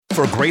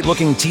for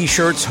great-looking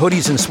t-shirts,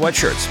 hoodies, and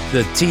sweatshirts,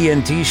 the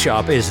TNT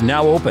shop is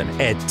now open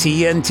at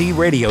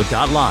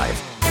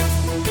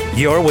tntradio.live.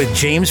 You're with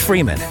James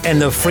Freeman and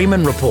the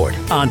Freeman Report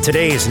on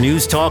today's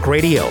News Talk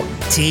Radio,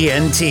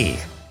 TNT.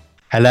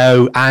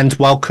 Hello and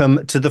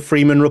welcome to the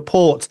Freeman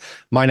Report.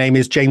 My name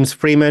is James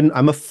Freeman.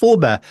 I'm a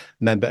former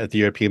member of the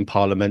European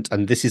Parliament,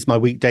 and this is my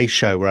weekday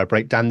show where I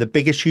break down the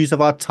big issues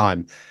of our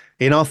time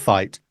in our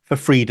fight for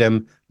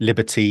freedom,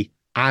 liberty,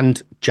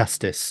 and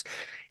justice.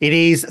 It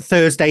is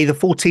Thursday, the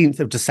 14th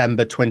of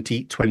December,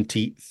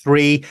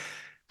 2023.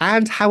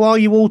 And how are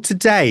you all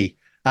today?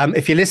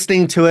 If you're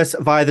listening to us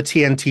via the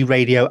TNT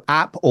Radio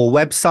app or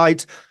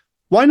website,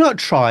 why not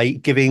try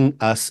giving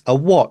us a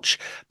watch?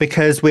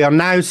 Because we are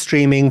now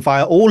streaming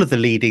via all of the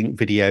leading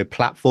video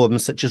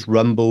platforms such as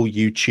Rumble,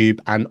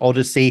 YouTube, and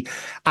Odyssey.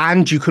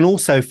 And you can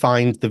also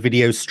find the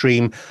video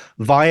stream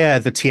via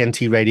the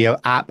TNT Radio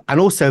app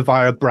and also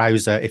via a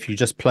browser if you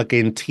just plug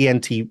in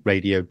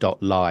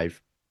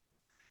tntradio.live.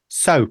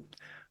 So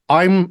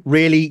I'm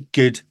really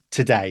good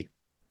today.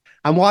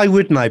 And why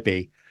wouldn't I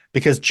be?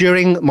 Because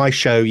during my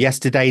show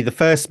yesterday, the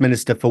First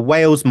Minister for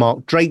Wales,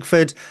 Mark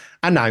Drakeford,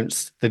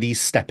 announced that he's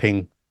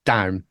stepping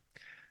down.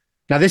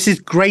 Now, this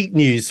is great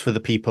news for the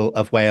people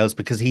of Wales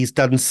because he's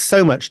done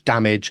so much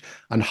damage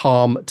and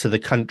harm to the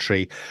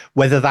country,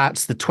 whether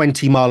that's the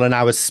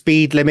 20-mile-an-hour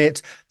speed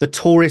limit, the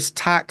tourist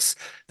tax,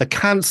 the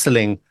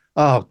cancelling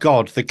of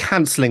the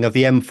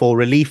M4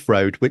 Relief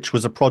Road, which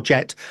was a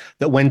project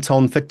that went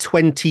on for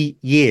 20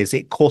 years.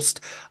 It cost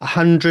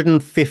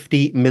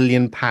 £150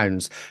 million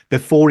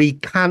before he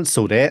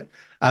cancelled it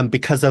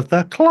because of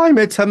the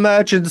climate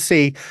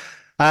emergency.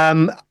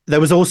 There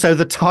was also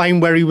the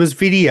time where he was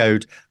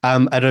videoed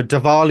at a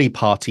Diwali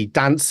party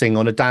dancing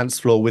on a dance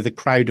floor with a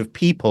crowd of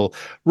people,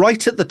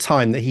 right at the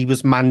time that he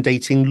was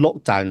mandating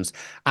lockdowns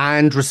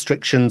and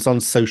restrictions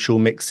on social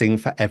mixing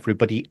for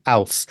everybody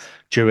else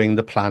during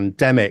the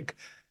pandemic.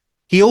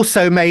 He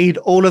also made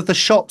all of the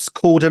shops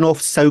cordon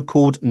off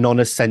so-called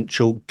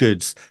non-essential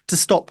goods to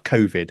stop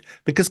COVID,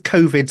 because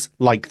COVID's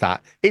like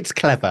that. It's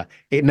clever.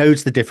 It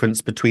knows the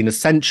difference between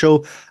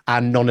essential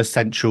and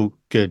non-essential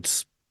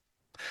goods.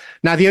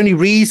 Now, the only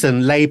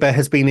reason Labour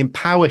has been in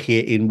power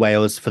here in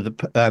Wales for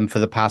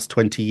the past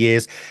 20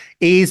 years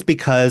is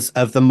because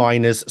of the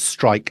miners'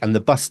 strike and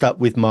the bust-up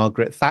with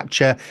Margaret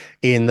Thatcher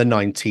in the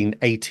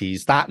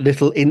 1980s. That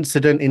little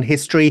incident in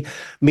history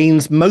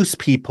means most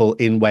people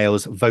in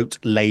Wales vote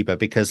Labour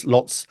because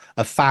lots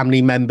of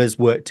family members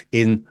worked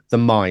in the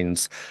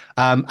mines.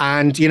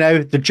 And, you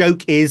know, the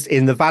joke is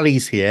in the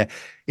valleys here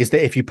is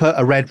that if you put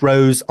a red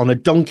rose on a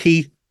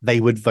donkey, they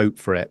would vote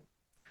for it.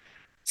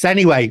 So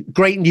anyway,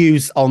 great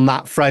news on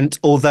that front,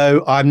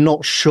 although I'm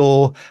not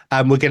sure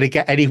we're going to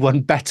get anyone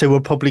better. We'll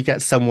probably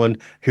get someone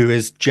who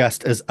is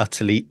just as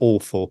utterly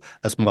awful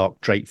as Mark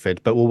Drakeford,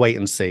 but we'll wait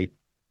and see.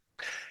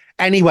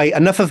 Anyway,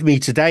 enough of me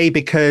today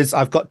because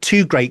I've got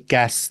two great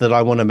guests that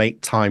I want to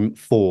make time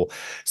for.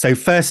 So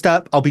first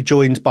up, I'll be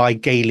joined by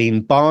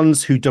Gaylene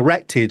Barnes, who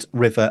directed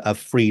River of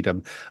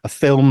Freedom, a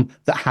film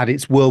that had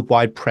its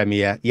worldwide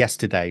premiere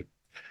yesterday.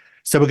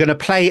 So we're going to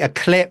play a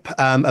clip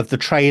of the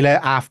trailer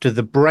after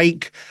the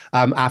break,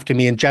 after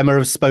me and Gemma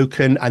have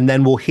spoken, and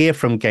then we'll hear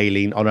from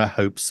Gaylene on her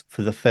hopes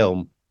for the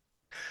film.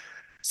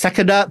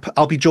 Second up,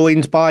 I'll be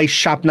joined by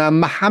Shabnam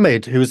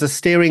Mohamed, who is a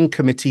steering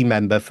committee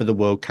member for the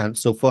World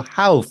Council for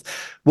Health.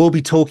 We'll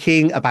be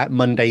talking about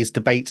Monday's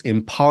debate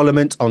in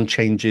Parliament on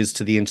changes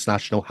to the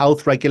international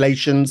health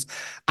regulations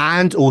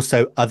and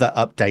also other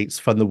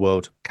updates from the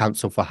World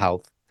Council for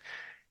Health.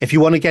 If you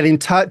want to get in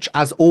touch,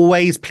 as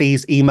always,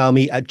 please email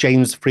me at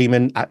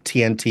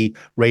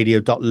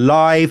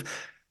jamesfreeman@tntradio.live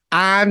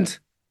and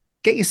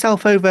get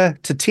yourself over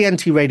to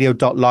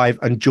tntradio.live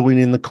and join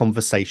in the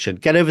conversation.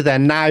 Get over there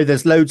now.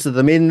 There's loads of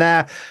them in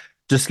there.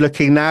 Just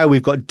looking now,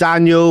 we've got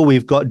Daniel,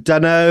 we've got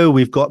Dunno,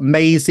 we've got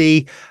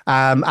Maisie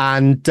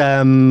and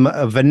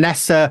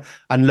Vanessa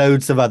and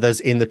loads of others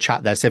in the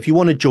chat there. So if you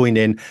want to join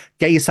in,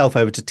 get yourself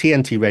over to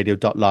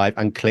tntradio.live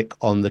and click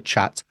on the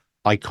chat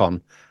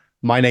icon.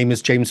 My name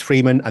is James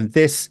Freeman, and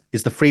this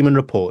is the Freeman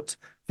Report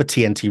for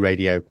TNT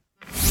Radio.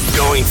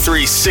 Going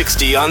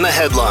 360 on the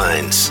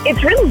headlines.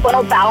 It's really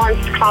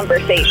well-balanced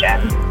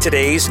conversation.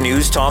 Today's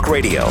News Talk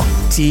Radio,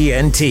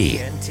 TNT.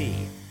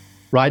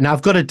 Right, now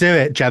I've got to do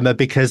it, Gemma,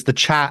 because the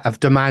chat have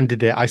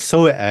demanded it. I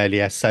saw it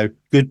earlier, so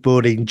good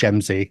morning,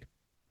 Gemsy.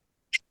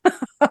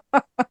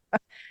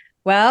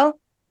 Well,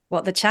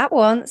 what the chat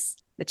wants,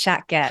 the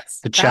chat gets.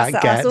 The chat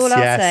gets, that's all I'll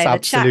yes, say.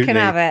 absolutely. The chat can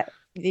have it.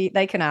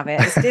 They can have it.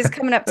 It's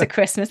coming up to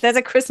Christmas. There's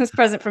a Christmas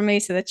present from me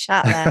to the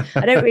chat there.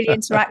 I don't really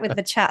interact with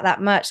the chat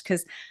that much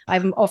because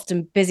I'm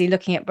often busy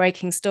looking at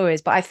breaking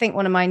stories. But I think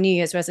one of my New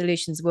Year's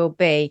resolutions will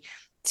be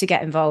to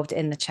get involved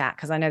in the chat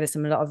because I know there's a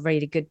lot of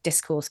really good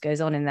discourse goes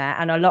on in there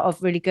and a lot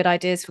of really good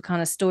ideas for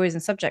kind of stories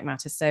and subject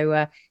matter.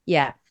 So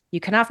yeah, you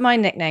can have my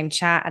nickname,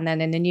 chat, and then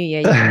in the new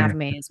year you can have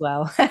me as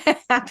well.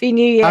 Happy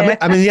New Year.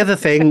 I mean, the other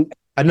thing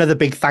Another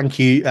big thank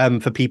you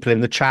for people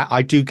in the chat.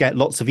 I do get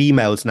lots of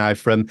emails now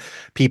from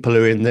people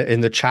who are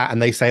in the chat,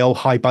 and they say, "Oh,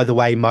 hi, by the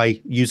way, my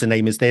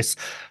username is this,"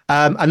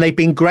 and they've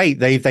been great.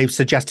 They've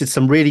suggested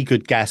some really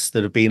good guests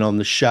that have been on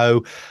the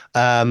show.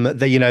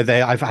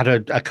 I've had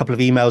a couple of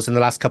emails in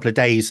the last couple of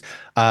days,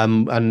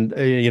 and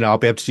I'll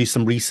be able to do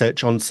some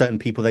research on certain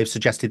people they've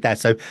suggested there.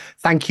 So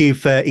thank you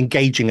for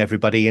engaging,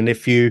 everybody. And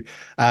if you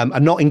are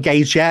not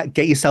engaged yet,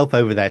 get yourself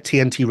over there,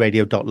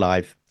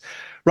 tntradio.live.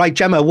 Right,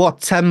 Gemma,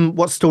 what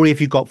story have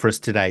you got for us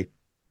today?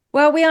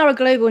 Well, we are a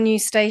global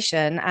news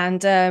station,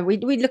 and we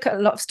look at a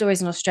lot of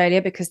stories in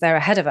Australia because they're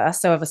ahead of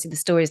us. So obviously the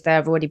stories there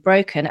have already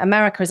broken.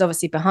 America is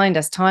obviously behind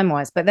us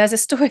time-wise, but there's a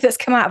story that's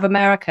come out of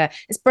America.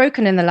 It's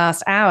broken in the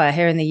last hour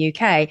here in the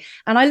UK.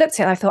 And I looked at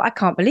it and I thought, I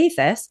can't believe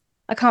this.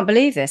 I can't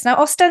believe this. Now,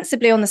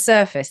 ostensibly on the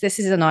surface, this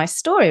is a nice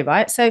story,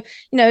 right? So,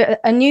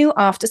 a new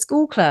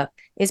after-school club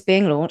is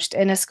being launched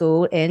in a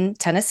school in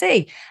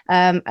Tennessee.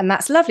 And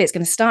that's lovely. It's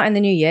going to start in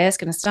the new year. It's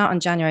going to start on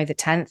January the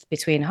 10th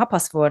between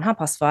 4:30 and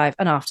 5:30,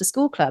 an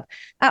after-school club.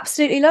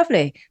 Absolutely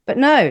lovely. But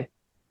no,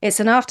 it's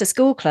an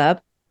after-school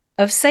club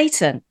of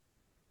Satan.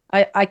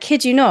 I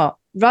kid you not,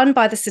 run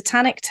by the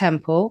Satanic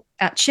Temple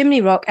at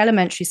Chimney Rock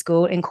Elementary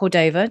School in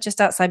Cordova,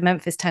 just outside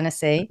Memphis,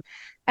 Tennessee.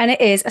 And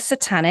it is a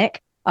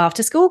satanic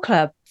after-school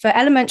club for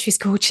elementary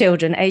school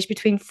children aged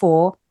between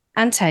 4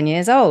 and 10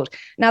 years old.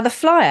 Now, the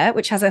flyer,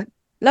 which has a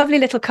lovely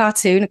little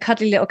cartoon, a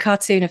cuddly little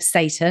cartoon of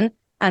Satan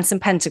and some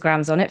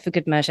pentagrams on it for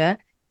good measure,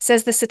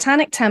 says the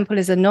Satanic Temple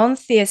is a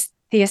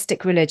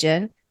non-theistic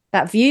religion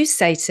that views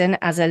Satan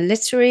as a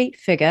literary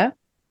figure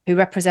who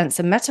represents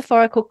a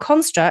metaphorical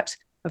construct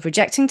of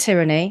rejecting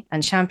tyranny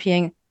and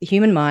championing the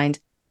human mind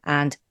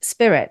and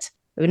spirit.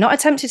 We're not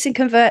attempting to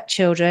convert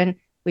children.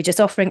 We're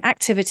just offering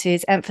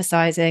activities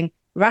emphasizing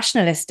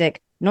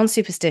rationalistic,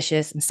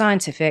 non-superstitious and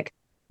scientific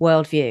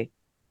worldview.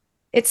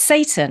 It's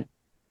Satan.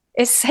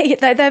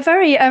 They're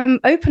very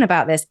open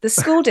about this. The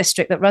school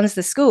district that runs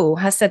the school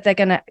has said they're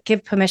going to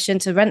give permission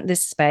to rent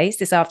this space,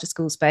 this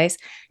after-school space,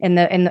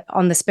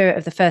 on the spirit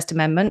of the First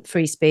Amendment,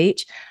 free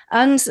speech.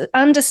 And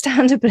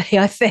understandably,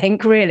 I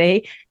think,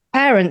 really,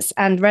 parents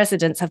and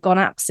residents have gone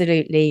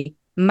absolutely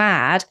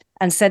mad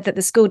and said that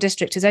the school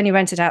district has only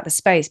rented out the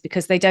space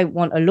because they don't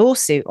want a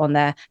lawsuit on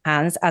their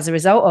hands as a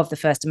result of the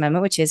First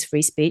Amendment, which is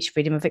free speech,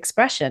 freedom of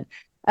expression.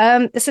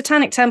 The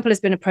Satanic Temple has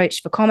been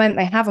approached for comment.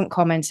 They haven't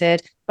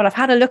commented, but I've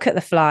had a look at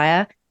the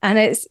flyer, and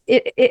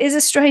it is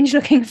a strange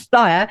looking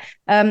flyer.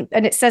 And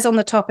it says on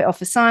the top, it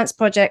offers science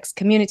projects,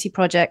 community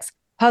projects,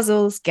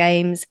 puzzles,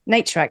 games,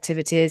 nature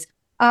activities,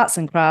 arts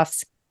and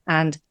crafts,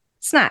 and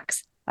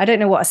snacks. I don't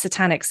know what a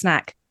satanic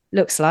snack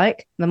looks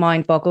like. The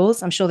mind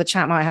boggles. I'm sure the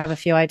chat might have a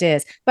few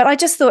ideas, but I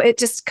just thought it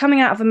just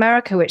coming out of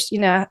America, which,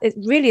 it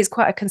really is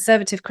quite a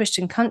conservative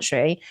Christian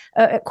country,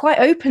 quite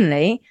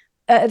openly,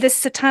 this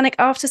satanic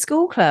after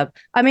school club.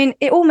 I mean,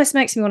 it almost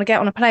makes me want to get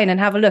on a plane and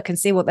have a look and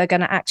see what they're going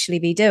to actually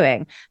be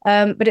doing.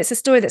 But it's a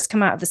story that's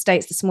come out of the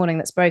States this morning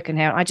that's broken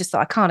here. I just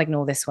thought I can't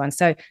ignore this one.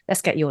 So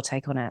let's get your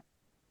take on it.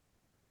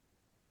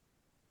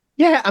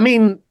 Yeah, I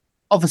mean,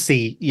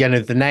 obviously,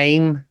 the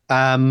name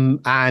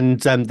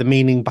and the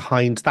meaning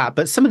behind that.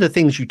 But some of the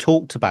things you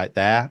talked about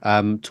there,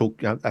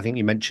 I think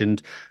you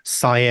mentioned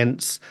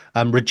science,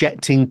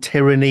 rejecting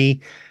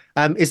tyranny.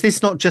 Is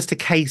this not just a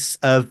case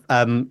of,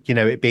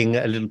 it being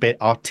a little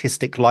bit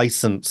artistic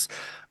license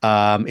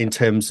in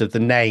terms of the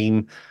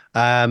name?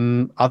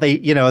 Are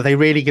they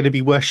really going to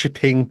be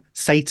worshipping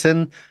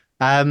Satan?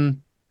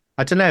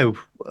 I don't know.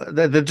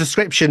 The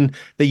description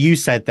that you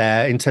said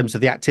there in terms of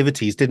the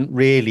activities didn't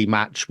really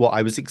match what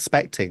I was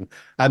expecting.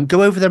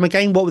 Go over them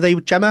again. What were they,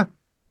 Gemma?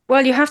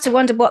 Well, you have to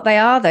wonder what they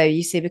are, though,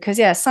 you see, because,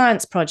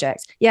 science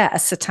projects. A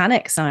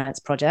satanic science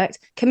project.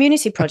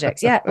 Community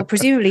projects. Well,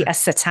 presumably a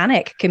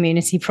satanic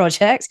community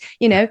project.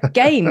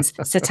 Games,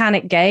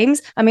 satanic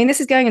games. I mean,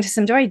 this is going into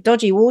some very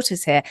dodgy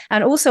waters here.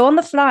 And also on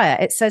the flyer,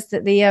 it says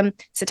that the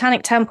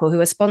Satanic Temple,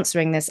 who are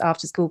sponsoring this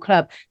after-school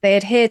club, they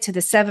adhere to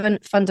the 7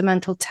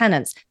 fundamental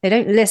tenets. They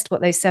don't list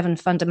what those 7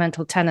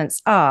 fundamental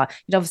tenets are.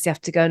 You'd obviously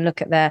have to go and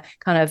look at their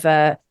kind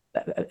of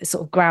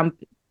sort of ground,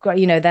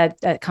 their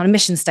kind of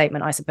mission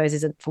statement, I suppose,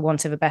 is for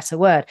want of a better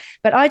word.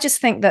 But I just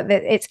think that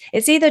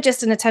it's either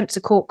just an attempt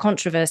to court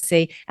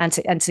controversy and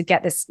to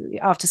get this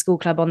after school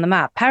club on the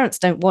map. Parents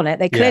don't want it;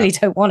 they clearly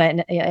don't want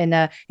it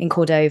in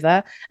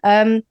Cordova.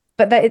 But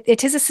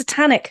it is a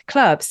satanic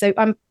club. So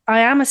I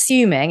am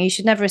assuming, you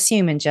should never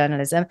assume in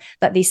journalism,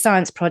 that these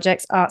science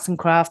projects, arts and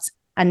crafts,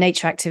 and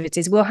nature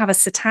activities will have a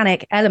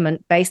satanic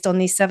element based on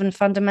these 7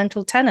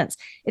 fundamental tenets.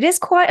 It is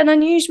quite an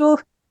unusual.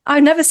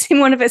 I've never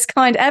seen one of its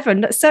kind ever,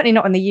 certainly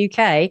not in the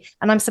UK.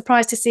 And I'm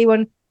surprised to see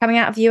one coming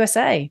out of the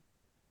USA.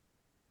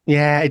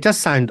 Yeah, it does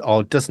sound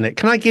odd, doesn't it?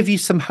 Can I give you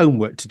some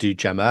homework to do,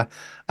 Gemma?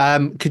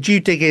 Could you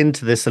dig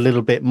into this a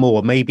little bit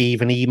more? Maybe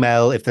even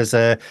email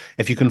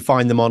if you can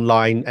find them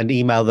online, and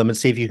email them and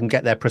see if you can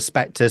get their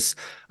prospectus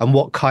and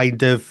what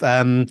kind of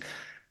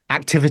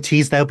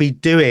activities they'll be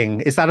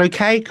doing. Is that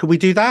okay? Could we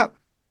do that?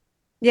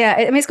 Yeah,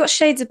 I mean, it's got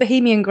shades of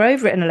Bohemian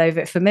Grove written all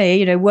over it for me,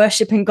 you know,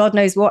 worshipping God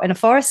knows what in a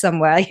forest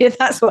somewhere.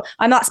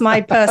 That's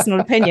my personal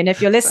opinion.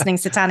 If you're listening,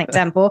 Satanic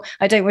Temple,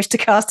 I don't wish to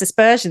cast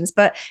aspersions,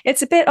 but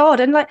it's a bit odd.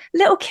 And like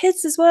little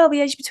kids as well,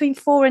 the age between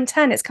 4 and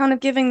 10, it's kind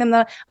of giving them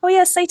oh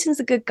yeah, Satan's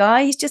a good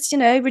guy. He's just,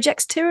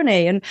 rejects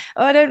tyranny. And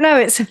I don't know,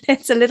 it's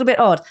a little bit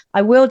odd.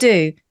 I will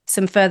do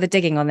some further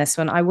digging on this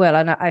one. I will.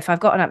 And if I've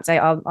got an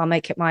update, I'll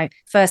make it my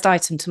first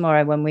item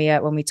tomorrow when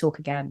we talk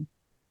again.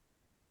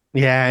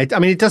 Yeah, I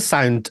mean, it does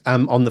sound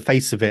on the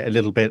face of it a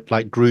little bit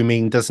like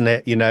grooming, doesn't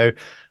it?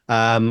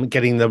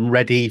 Getting them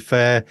ready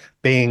for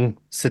being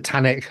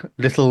satanic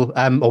little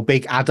or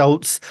big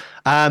adults.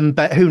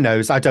 But who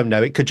knows? I don't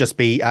know. It could just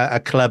be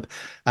a club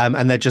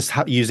and they're just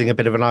using a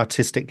bit of an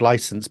artistic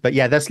license. But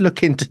yeah, let's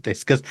look into this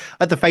because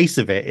at the face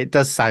of it, it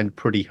does sound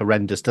pretty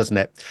horrendous, doesn't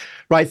it?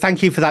 Right.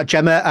 Thank you for that,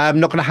 Gemma. I'm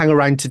not going to hang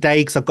around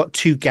today because I've got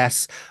 2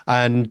 guests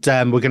and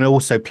we're going to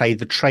also play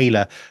the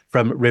trailer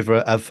from River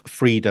of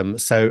Freedom.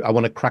 So I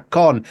want to crack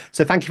on.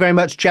 So thank you very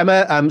much,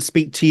 Gemma.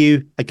 Speak to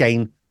you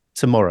again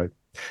tomorrow.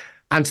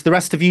 And to the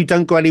rest of you,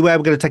 don't go anywhere.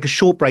 We're going to take a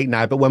short break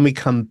now. But when we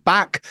come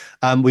back,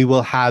 we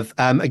will have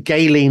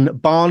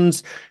Gaylene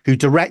Barnes, who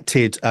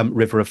directed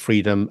River of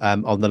Freedom,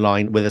 on the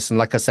line with us. And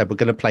like I said, we're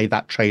going to play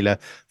that trailer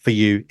for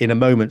you in a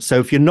moment. So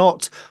if you're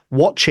not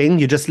watching,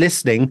 you're just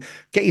listening,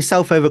 get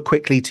yourself over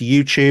quickly to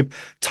YouTube,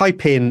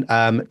 type in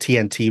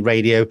TNT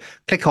Radio,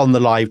 click on the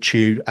live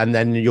tube, and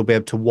then you'll be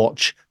able to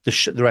watch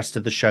the rest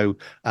of the show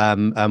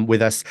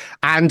with us,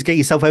 and get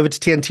yourself over to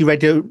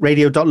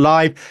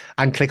tntradio.live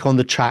and click on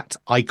the chat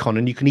icon,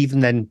 and you can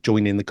even then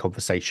join in the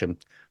conversation.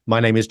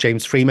 My name is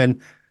James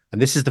Freeman, and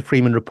this is the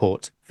Freeman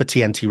Report for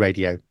TNT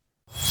Radio.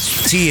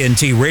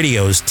 TNT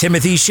Radio's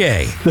Timothy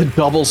Shea. The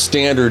double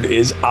standard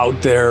is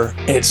out there.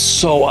 It's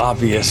so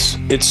obvious.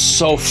 It's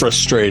so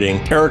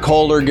frustrating. Eric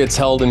Holder gets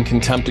held in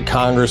contempt of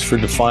Congress for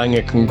defying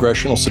a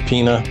congressional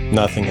subpoena.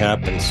 Nothing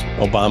happens.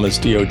 Obama's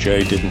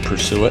DOJ didn't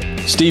pursue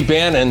it. Steve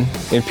Bannon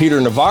and Peter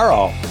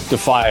Navarro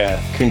defy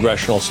a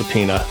congressional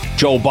subpoena.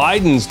 Joe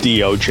Biden's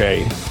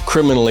DOJ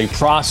criminally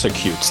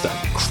prosecutes them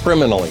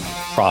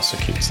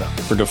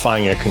for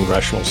defying a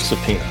congressional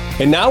subpoena.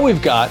 And now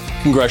we've got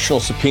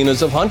congressional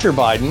subpoenas of Hunter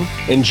Biden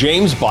and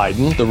James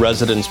Biden, the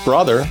resident's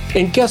brother.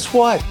 And guess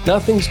what?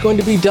 Nothing's going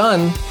to be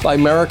done by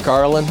Merrick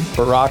Garland,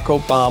 Barack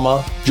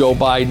Obama, Joe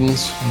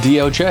Biden's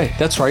DOJ.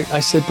 That's right, I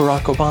said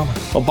Barack Obama.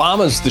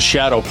 Obama's the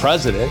shadow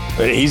president.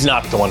 He's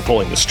not the one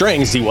pulling the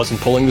strings. He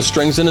wasn't pulling the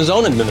strings in his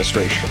own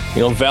administration.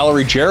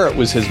 Valerie Jarrett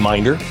was his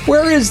minder.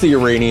 Where is the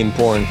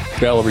Iranian-born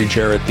Valerie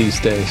Jarrett these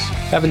days?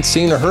 Haven't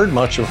seen or heard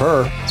much of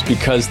her. It's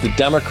because the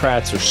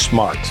Democrats are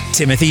smart.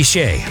 Timothy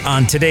Shea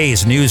on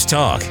today's News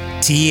Talk,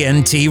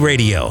 TNT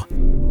Radio.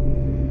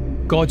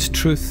 God's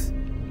truth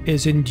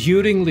is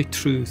enduringly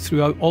true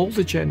throughout all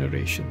the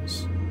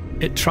generations.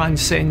 It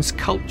transcends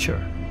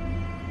culture.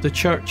 The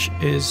church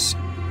is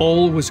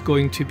always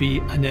going to be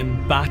an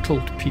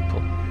embattled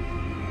people.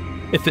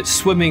 If it's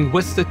swimming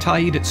with the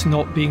tide, it's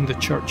not being the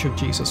church of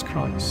Jesus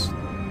Christ.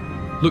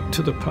 Look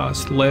to the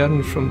past,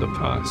 learn from the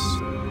past,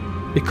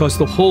 because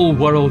the whole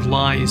world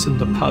lies in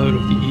the power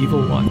of the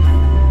evil one.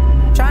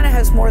 China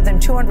has more than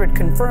 200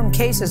 confirmed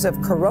cases of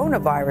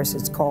coronavirus,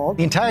 it's called.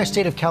 The entire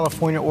state of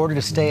California ordered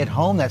to stay at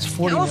home. That's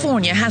 40.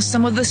 California has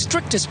some of the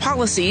strictest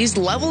policies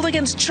leveled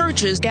against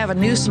churches.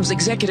 Gavin Newsom's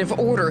executive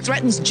order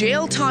threatens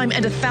jail time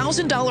and a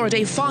 $1,000 a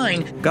day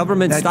fine.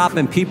 Government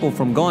stopping people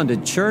from going to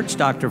church,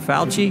 Dr.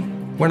 Fauci.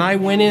 When I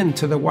went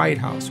into the White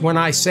House, when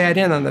I sat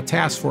in on the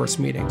task force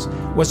meetings,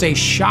 was a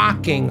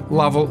shocking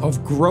level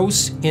of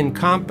gross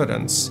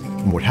incompetence.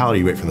 The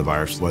mortality rate from the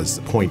virus was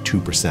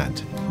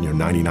 0.2%,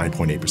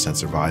 99.8%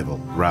 survival,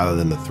 rather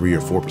than the 3 or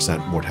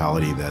 4%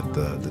 mortality that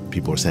the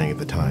people were saying at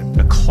the time.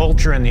 The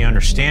culture and the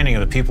understanding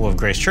of the people of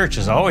Grace Church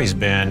has always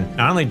been,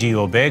 not only do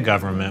you obey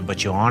government,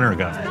 but you honor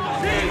government.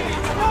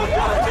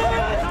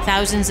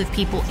 Thousands of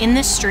people in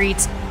the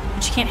streets,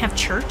 but you can't have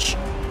church.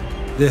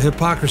 The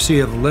hypocrisy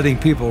of letting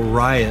people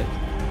riot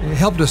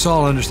helped us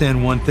all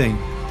understand one thing.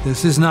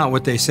 This is not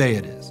what they say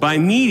it is. By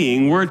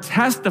meeting, we're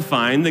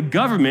testifying the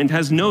government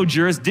has no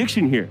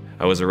jurisdiction here.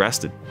 I was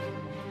arrested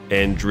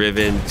and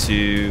driven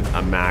to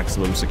a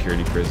maximum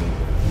security prison.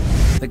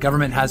 The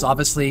government has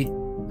obviously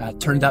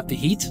turned up the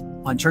heat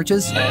on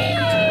churches.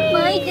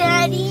 My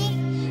daddy.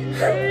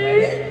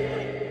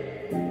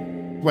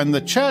 When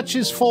the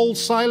churches fall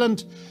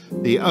silent,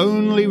 the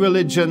only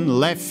religion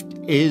left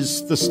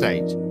is the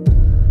state.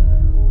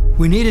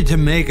 We needed to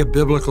make a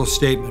biblical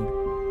statement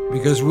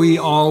because we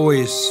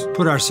always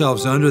put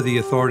ourselves under the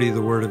authority of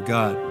the Word of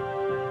God.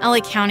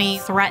 LA County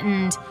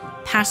threatened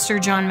Pastor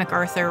John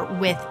MacArthur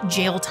with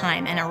jail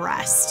time and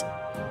arrest.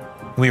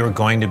 We were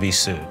going to be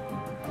sued.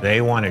 They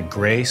wanted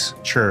Grace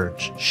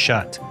Church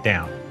shut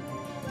down.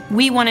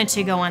 We wanted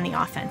to go on the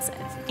offensive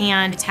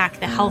and attack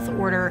the health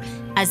order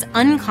as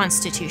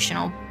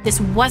unconstitutional.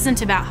 This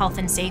wasn't about health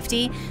and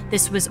safety.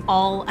 This was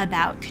all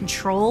about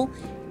control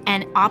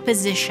and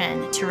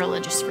opposition to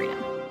religious freedom.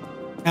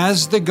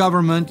 As the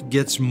government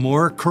gets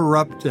more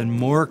corrupt and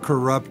more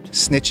corrupt,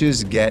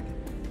 snitches get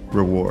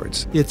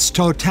rewards. Its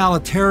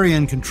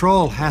totalitarian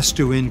control has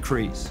to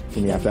increase.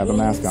 You have to have a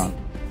mask on.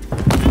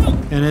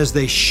 And as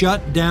they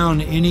shut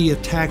down any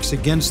attacks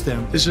against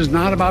them, this is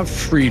not about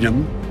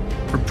freedom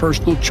or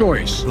personal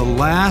choice. The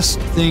last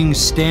thing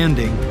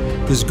standing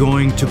is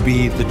going to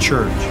be the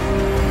church.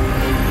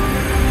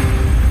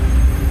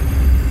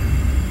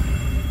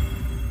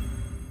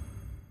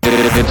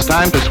 It's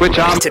time to switch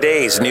on.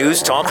 Today's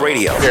News Talk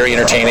Radio. Very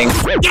entertaining.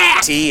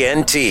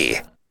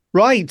 TNT.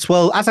 Right.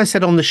 Well, as I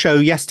said on the show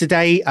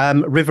yesterday,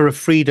 River of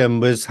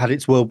Freedom had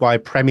its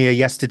worldwide premiere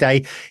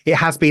yesterday. It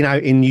has been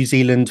out in New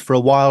Zealand for a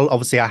while.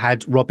 Obviously, I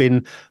had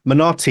Robin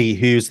Minotti,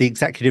 who's the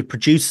executive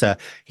producer.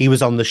 He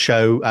was on the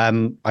show,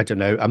 I don't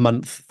know, a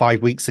month,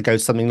 5 weeks ago,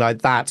 something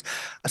like that.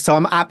 So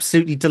I'm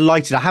absolutely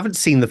delighted. I haven't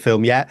seen the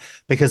film yet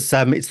because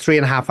it's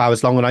 3.5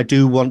 hours long and I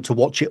do want to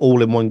watch it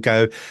all in one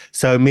go.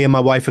 So me and my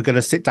wife are going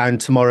to sit down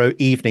tomorrow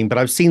evening, but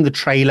I've seen the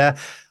trailer.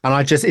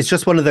 And it's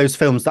just one of those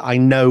films that I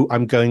know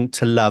I'm going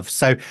to love.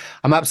 So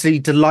I'm absolutely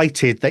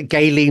delighted that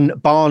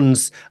Gaylene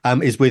Barnes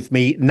is with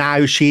me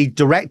now. She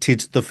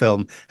directed the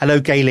film. Hello,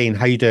 Gaylene.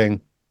 How are you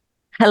doing?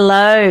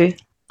 Hello.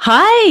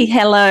 Hi.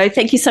 Hello.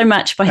 Thank you so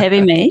much for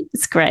having me.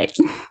 It's great.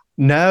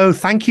 No,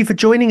 thank you for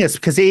joining us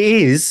because it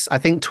is, I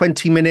think,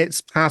 20 minutes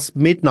past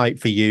midnight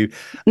for you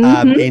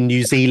in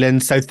New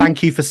Zealand. So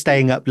thank you for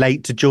staying up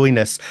late to join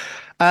us.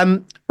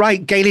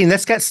 Right, Gaylene,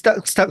 let's get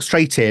stuck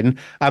straight in.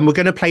 We're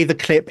going to play the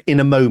clip in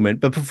a moment.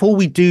 But before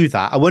we do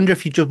that, I wonder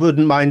if you just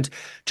wouldn't mind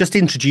just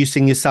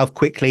introducing yourself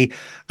quickly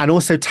and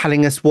also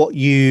telling us what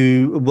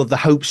the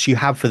hopes you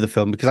have for the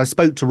film. Because I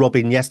spoke to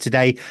Robin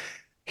yesterday.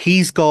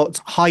 He's got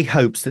high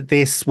hopes that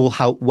this will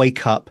help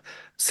wake up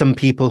some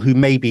people who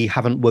maybe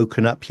haven't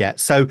woken up yet.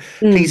 So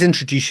please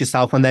introduce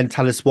yourself and then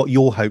tell us what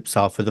your hopes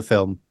are for the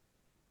film.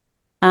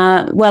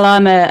 Well,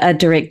 I'm a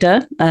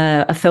director,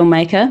 a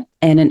filmmaker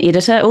and an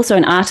editor, also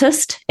an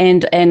artist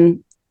and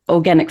an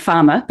organic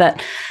farmer.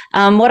 But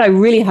what I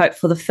really hope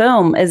for the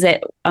film is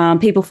that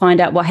people find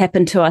out what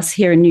happened to us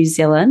here in New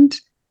Zealand.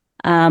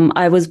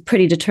 I was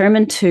pretty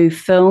determined to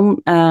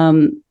film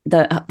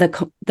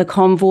the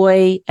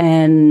convoy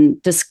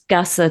and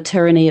discuss the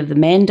tyranny of the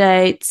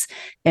mandates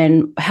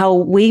and how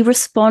we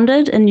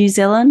responded in New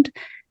Zealand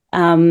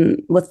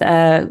with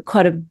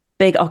quite a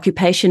big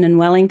occupation in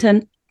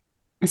Wellington.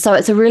 So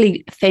it's a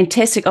really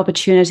fantastic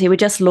opportunity. We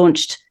just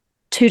launched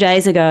 2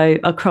 days ago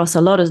across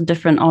a lot of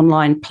different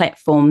online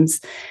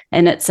platforms,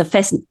 and it's a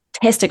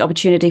fantastic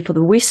opportunity for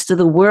the rest of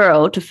the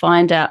world to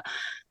find out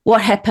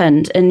what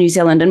happened in New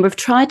Zealand. And we've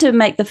tried to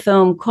make the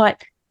film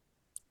quite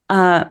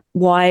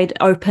wide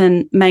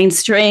open,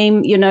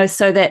 mainstream,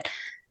 so that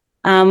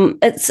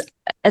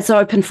it's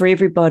open for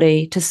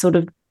everybody to sort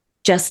of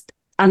just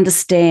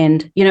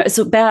understand. It's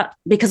about,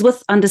 because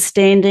with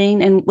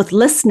understanding and with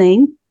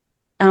listening,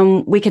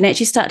 we can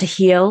actually start to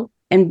heal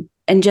and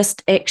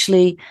just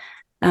actually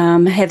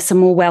have some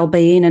more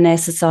well-being in our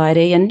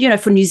society. And,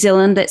 for New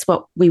Zealand, that's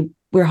what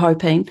we're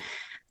hoping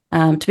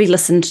to be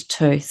listened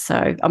to.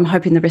 So I'm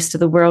hoping the rest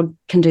of the world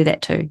can do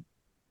that too.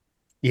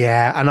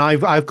 Yeah, and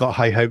I've got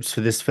high hopes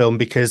for this film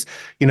because,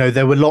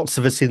 there were lots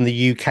of us in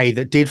the UK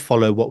that did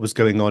follow what was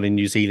going on in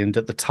New Zealand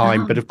at the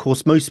time. But of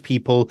course, most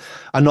people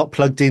are not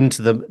plugged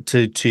into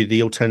to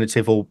the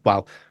alternative or,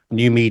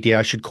 new media,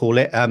 I should call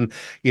it.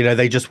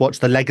 They just watch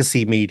the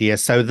legacy media.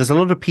 So there's a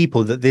lot of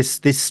people that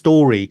this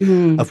story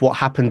of what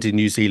happened in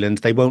New Zealand,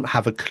 they won't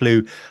have a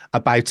clue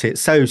about it.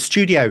 So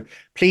studio,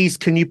 please,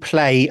 can you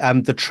play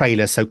the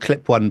trailer? So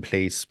clip 1,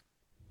 please.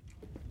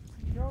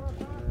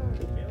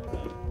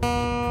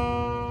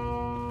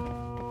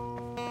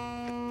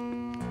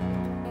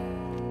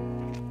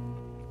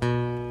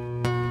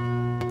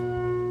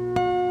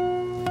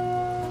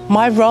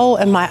 My role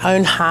in my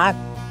own heart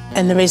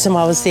and the reason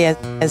why I was there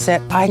is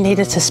that I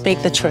needed to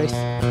speak the truth.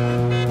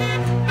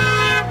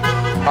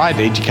 I had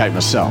to educate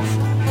myself.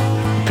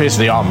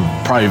 Personally,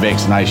 I'm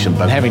pro-vaccination,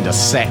 but having to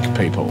sack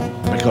people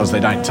because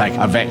they don't take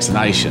a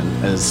vaccination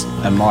is,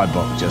 in my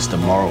book, just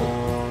immoral.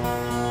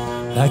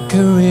 Like a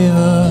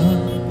river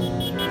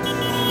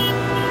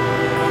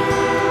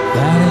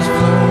that is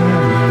flowing,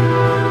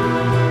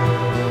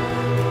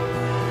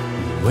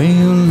 where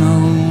you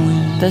know.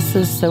 This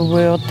is the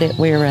world that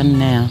we're in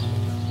now.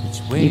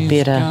 You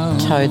better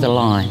toe the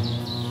line,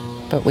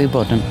 but we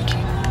wouldn't.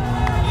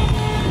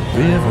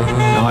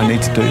 No, I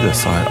need to do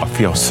this. I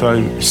feel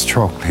so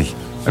strongly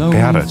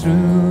about it.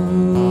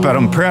 But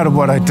I'm proud of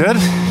what I did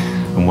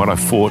and what I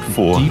fought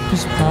for.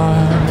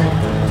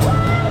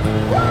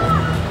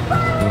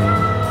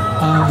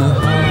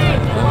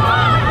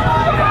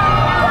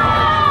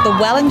 The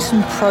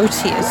Wellington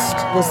protest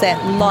was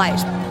that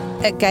light.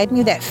 It gave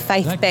me that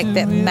faith back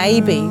that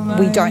maybe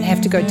we don't have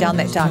to go down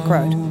that dark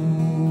road.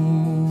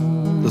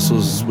 This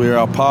was where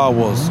our power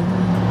was.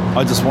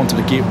 I just wanted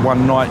to get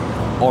one night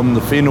on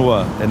the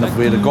whenua, and if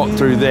we had got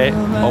through that,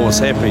 I was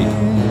happy.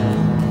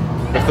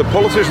 If the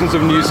politicians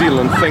of New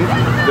Zealand think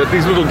that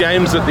these little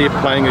games that they're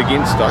playing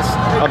against us,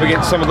 up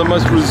against some of the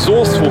most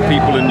resourceful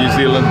people in New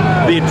Zealand,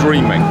 they're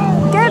dreaming.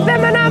 Give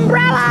them an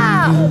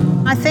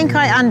umbrella! I think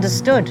I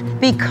understood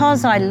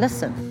because I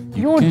listened.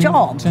 Your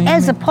job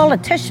as a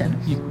politician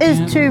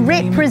is to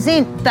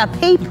represent the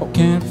people.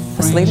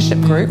 This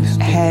leadership group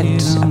had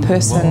a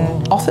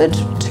person offered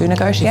to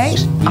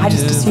negotiate. I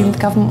just assumed the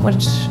government would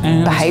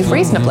behave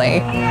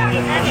reasonably.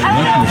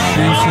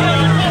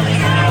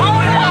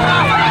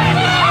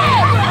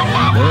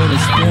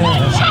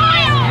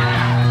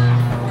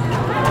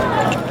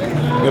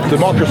 If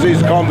democracy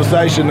is a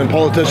conversation and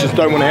politicians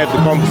don't want to have the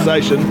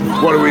conversation,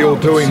 what are we all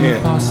doing here?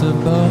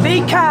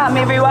 Be calm,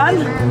 everyone.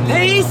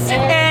 Peace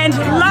and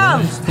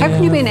love. How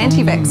can you be an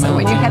anti-vaxxer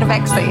when you had a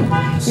vaccine?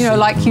 You know,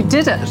 like you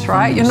did it,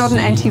 right? You're not an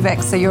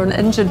anti-vaxxer, you're an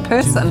injured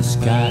person.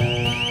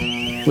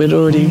 We'd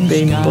already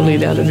been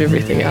bullied out of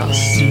everything else.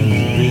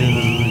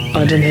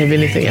 I didn't have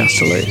anything else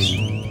to lose.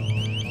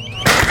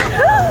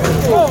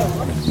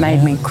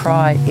 Made me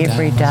cry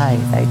every day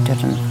they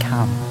didn't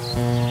come.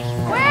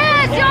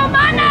 Where's your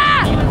money?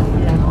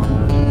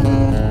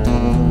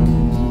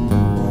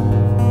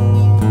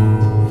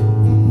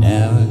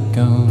 Never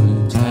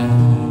gonna tell.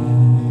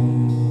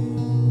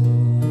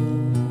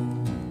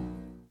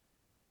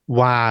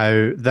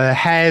 Wow, the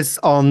hairs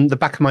on the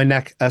back of my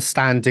neck are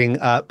standing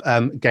up,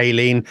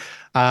 Gaylene.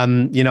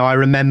 I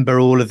remember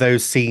all of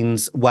those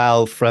scenes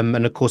well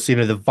and of course,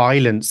 the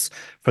violence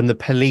from the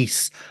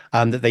police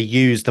that they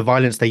used, the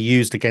violence they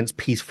used against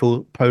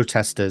peaceful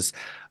protesters.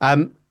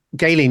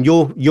 Gaylene,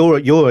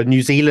 you're a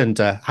New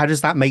Zealander. How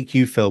does that make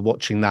you feel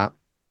watching that?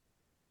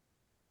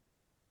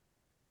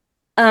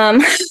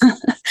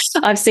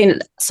 I've seen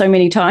it so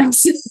many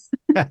times.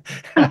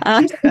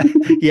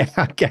 Yeah,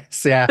 I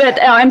guess, yeah.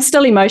 But I'm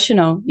still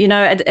emotional.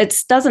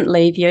 It doesn't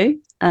leave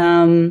you.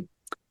 I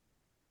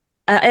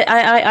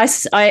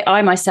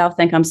myself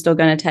think I'm still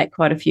going to take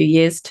quite a few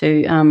years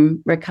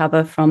to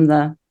recover from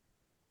the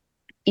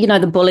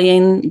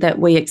bullying that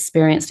we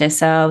experienced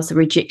ourselves, the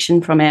rejection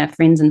from our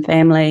friends and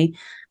family.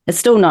 It's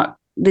still not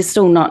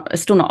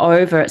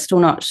over. It's still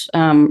not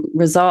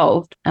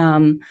resolved.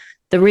 The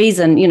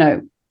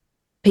reason,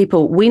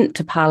 people went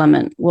to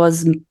Parliament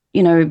was,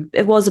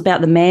 it was about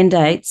the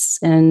mandates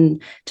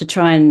and to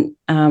try and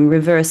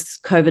reverse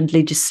COVID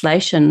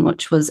legislation,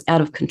 which was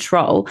out of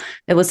control.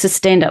 It was to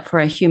stand up for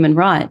our human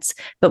rights.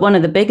 But one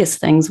of the biggest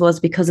things was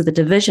because of the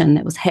division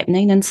that was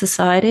happening in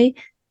society.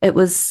 It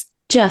was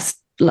just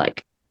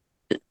like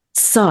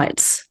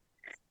sights.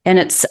 And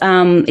it's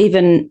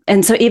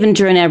even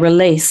during our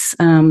release,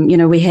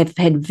 we have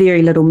had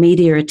very little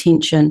media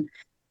attention.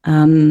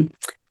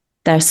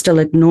 They're still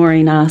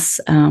ignoring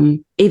us,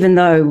 even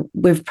though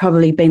we've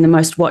probably been the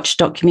most watched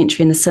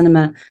documentary in the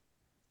cinema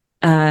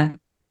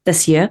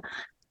this year.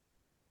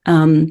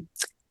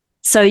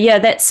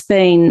 That's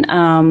been,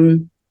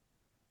 and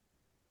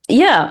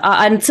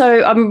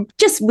so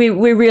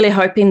we're really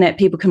hoping that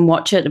people can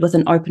watch it with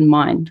an open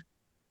mind.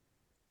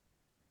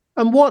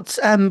 And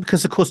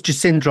because of course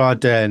Jacinda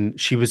Ardern,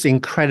 she was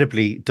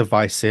incredibly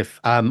divisive.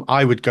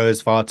 I would go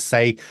as far to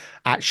say,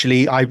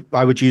 actually, I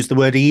would use the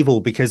word evil,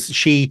 because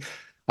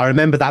I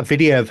remember that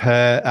video of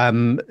her,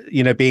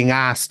 being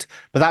asked,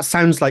 but that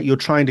sounds like you're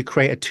trying to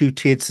create a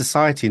two-tiered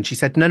society. And she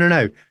said,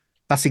 no,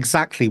 that's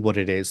exactly what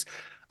it is.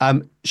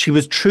 She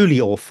was truly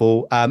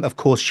awful. Of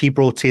course, she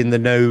brought in the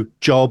no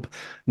jab,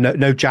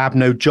 no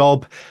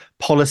job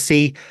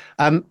policy.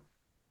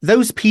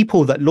 Those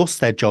people that lost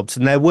their jobs,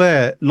 and there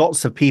were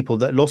lots of people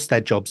that lost their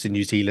jobs in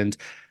New Zealand,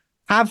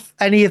 have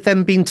any of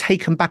them been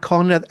taken back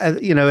on?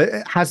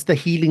 Has the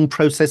healing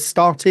process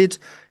started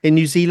in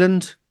New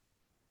Zealand?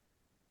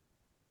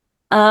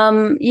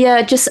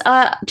 Jacinda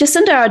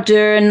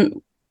Ardern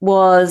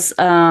was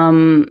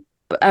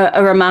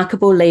a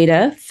remarkable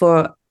leader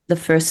for the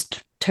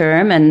first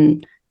term,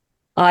 and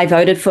I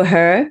voted for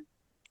her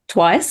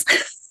twice.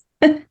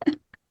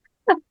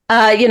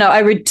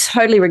 I would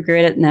totally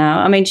regret it now.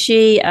 I mean,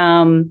 she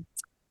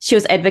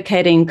was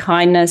advocating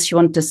kindness. She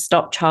wanted to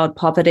stop child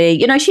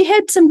poverty. She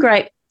had some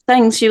great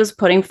things she was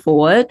putting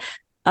forward,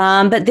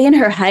 but then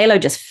her halo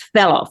just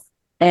fell off.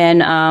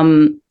 And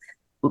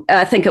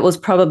I think it was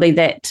probably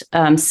that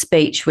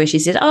speech where she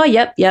said, "Oh,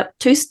 yep,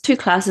 two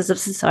classes of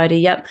society,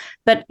 yep."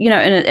 But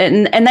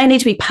and they need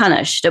to be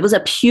punished. It was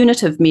a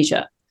punitive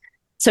measure,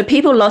 so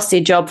people lost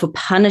their job for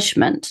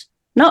punishment,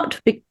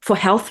 not for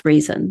health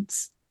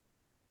reasons.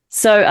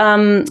 So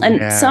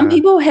some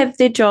people have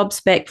their jobs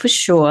back for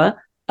sure.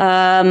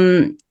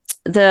 Our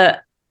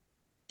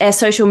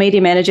social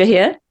media manager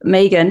here,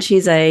 Megan,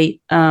 she's a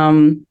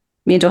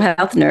mental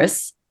health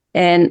nurse.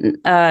 And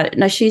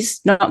no,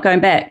 she's not going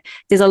back.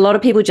 There's a lot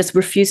of people just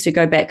refuse to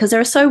go back because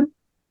they're so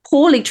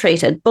poorly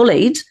treated,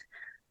 bullied,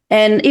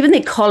 and even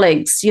their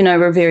colleagues,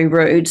 were very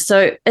rude.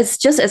 So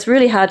it's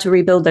really hard to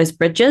rebuild those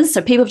bridges.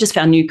 So people have just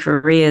found new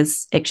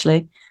careers,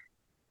 actually.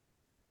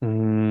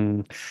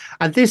 And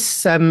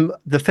this,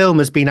 the film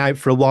has been out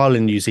for a while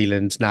in New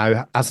Zealand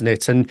now, hasn't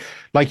it? And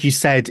like you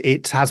said,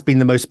 it has been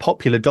the most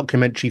popular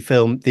documentary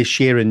film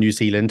this year in New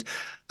Zealand.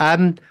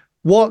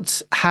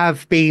 What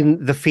have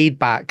been the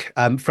feedback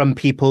from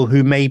people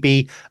who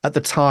maybe at the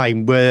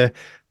time were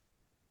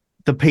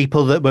the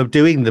people that were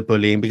doing the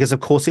bullying, because of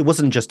course it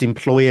wasn't just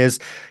employers,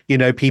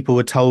 people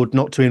were told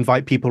not to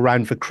invite people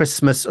around for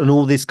Christmas and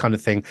all this kind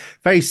of thing.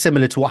 Very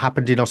similar to what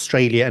happened in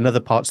Australia and other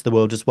parts of the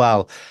world as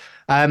well.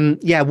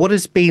 What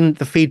has been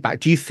the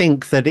feedback? Do you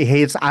think that it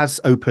has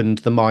opened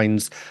the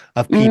minds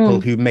of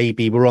people who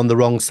maybe were on the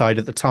wrong side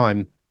at the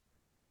time?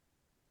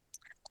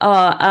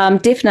 Oh,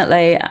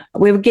 definitely.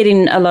 We were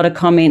getting a lot of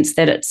comments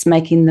that it's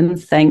making them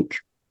think.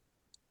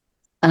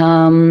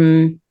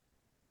 I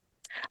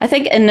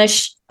think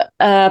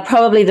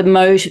probably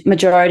the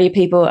majority of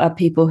people are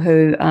people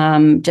who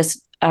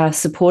just are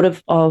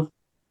supportive of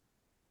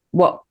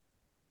what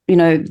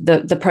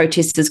the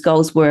protesters'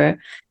 goals were,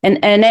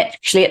 and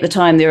actually at the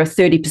time there were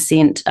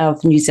 30%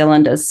 of New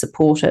Zealanders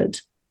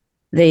supported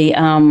the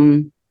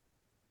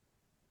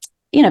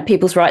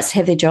people's rights to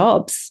have their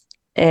jobs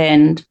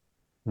and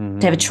to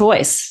have a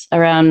choice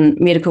around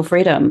medical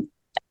freedom,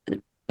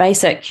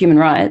 basic human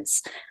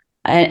rights.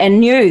 And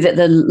knew that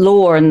the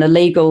law and the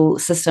legal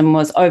system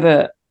was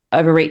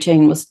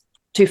overreaching, was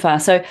too far.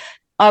 So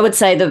I would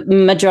say the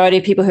majority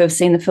of people who have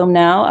seen the film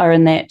now are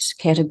in that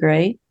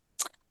category.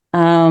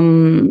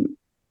 But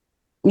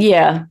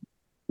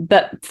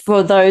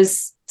for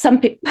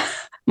some people,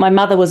 my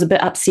mother was a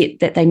bit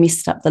upset that they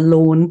messed up the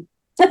lawn.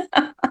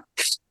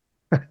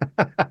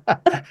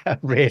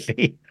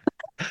 Really?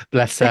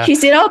 Bless her. She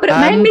said, but it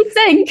made me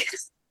think.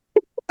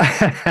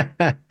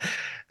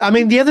 I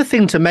mean, the other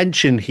thing to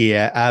mention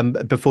here,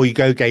 before you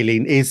go,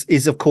 Gaylene,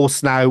 is of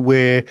course now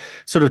we're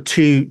sort of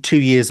two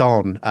years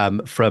on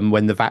from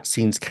when the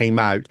vaccines came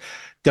out.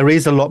 There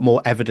is a lot more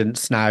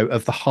evidence now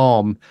of the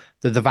harm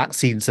that the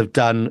vaccines have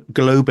done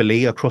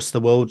globally across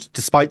the world,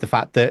 despite the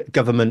fact that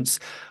governments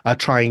are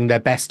trying their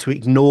best to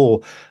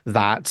ignore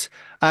that.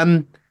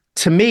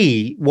 To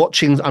me,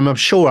 watching, I'm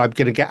sure I'm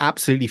going to get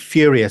absolutely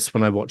furious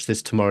when I watch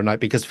this tomorrow night,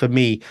 because for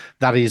me,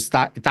 that is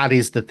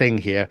the thing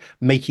here,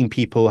 making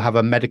people have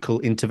a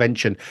medical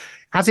intervention.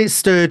 Has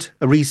it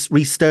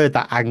restirred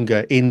that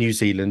anger in New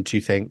Zealand, do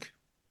you think?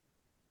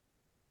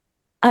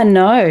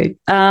 No.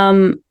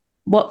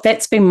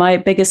 That's been my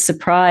biggest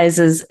surprise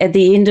is at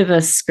the end of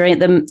a screen,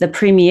 the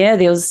premiere,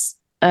 there was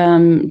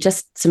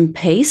just some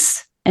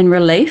peace and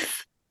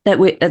relief that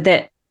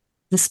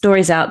the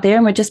story's out there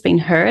and we're just being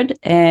heard.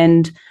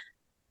 And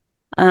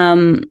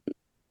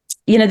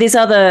there's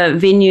other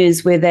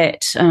venues where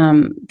that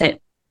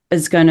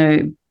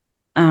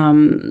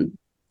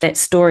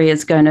story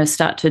is going to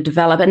start to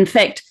develop. In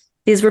fact,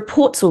 there's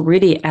reports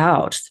already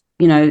out,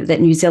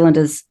 that New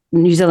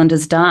Zealand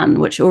has done,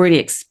 which already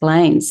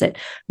explains that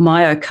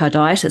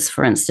myocarditis,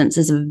 for instance,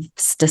 is a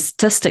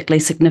statistically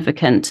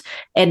significant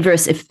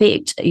adverse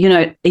event.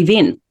 I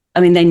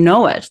mean, they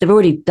know it. They've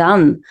already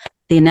done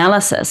the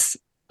analysis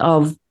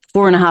of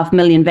 4.5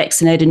 million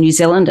vaccinated New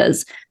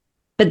Zealanders.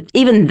 But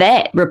even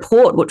that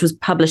report, which was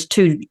published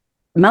 2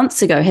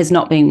 months ago, has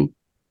not been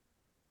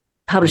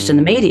published in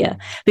the media,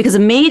 because the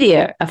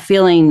media are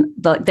feeling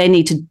like they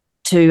need to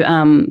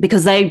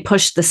because they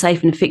pushed the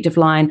safe and effective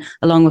line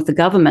along with the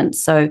government.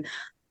 So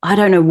I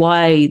don't know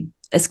why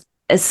it's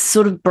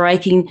sort of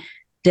breaking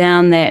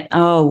down that,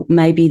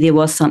 maybe there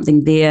was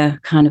something there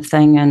kind of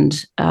thing.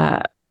 And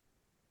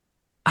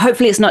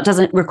hopefully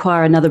doesn't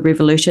require another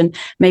revolution,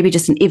 maybe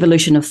just an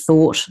evolution of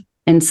thought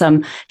and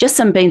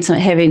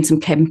having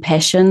some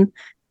compassion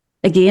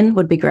again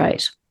would be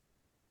great.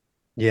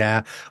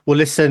 Yeah. Well,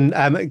 listen,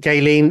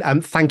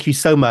 Gaylene, thank you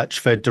so much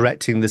for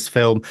directing this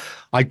film.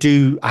 I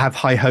do have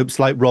high hopes,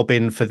 like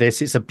Robin, for this.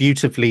 It's a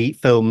beautifully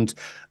filmed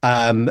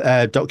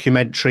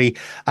documentary.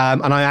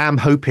 And I am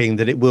hoping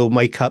that it will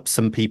wake up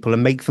some people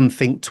and make them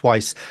think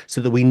twice so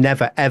that we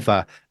never,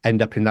 ever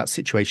end up in that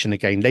situation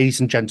again. Ladies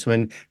and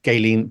gentlemen,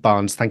 Gaylene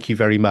Barnes, thank you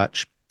very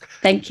much.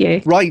 Thank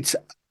you. Right.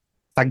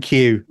 Thank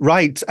you.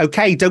 Right.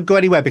 Okay. Don't go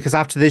anywhere, because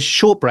after this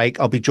short break,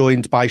 I'll be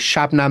joined by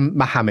Shabnam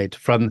Mohamed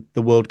from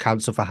the World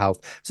Council for Health.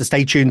 So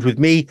stay tuned with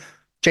me,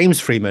 James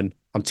Freeman,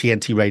 on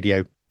TNT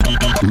Radio.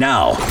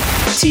 Now,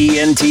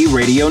 TNT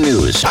Radio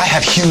News. I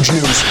have huge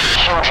news.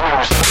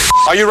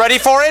 Are you ready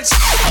for it?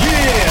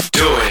 Yeah.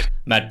 Do it.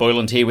 Matt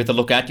Boyland here with a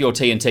look at your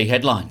TNT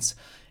headlines.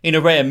 In a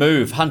rare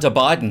move, Hunter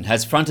Biden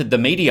has fronted the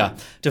media,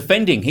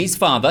 defending his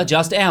father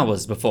just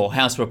hours before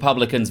House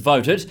Republicans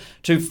voted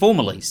to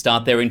formally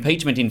start their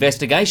impeachment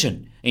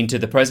investigation into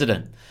the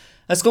president.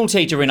 A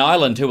schoolteacher in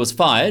Ireland who was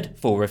fired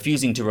for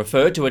refusing to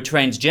refer to a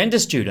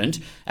transgender student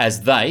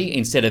as they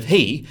instead of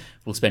he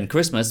will spend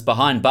Christmas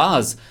behind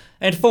bars.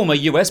 And former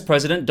US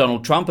President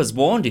Donald Trump has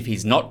warned if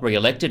he's not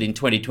re-elected in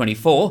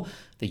 2024,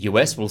 the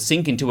US will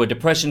sink into a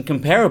depression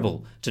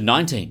comparable to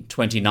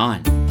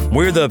 1929.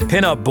 We're the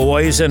pinup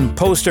boys and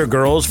poster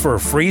girls for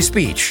free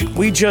speech.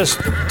 We just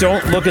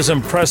don't look as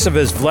impressive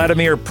as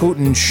Vladimir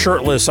Putin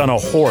shirtless on a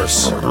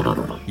horse.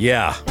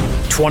 Yeah,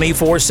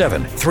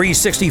 24/7,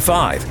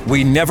 365.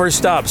 We never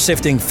stop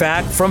sifting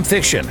fact from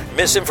fiction,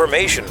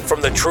 misinformation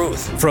from the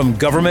truth, from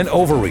government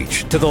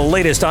overreach to the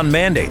latest on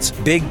mandates,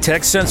 big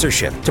tech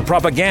censorship to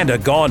propaganda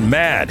gone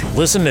mad.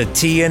 Listen to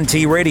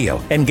TNT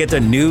Radio and get the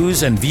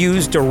news and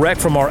views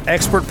direct from our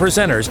expert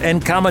presenters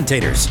and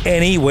commentators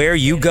anywhere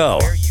you go.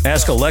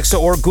 Ask Alexa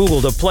or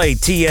Google to play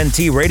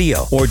TNT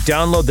Radio or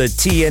download the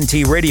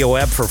TNT Radio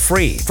app for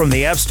free from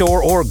the App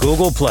Store or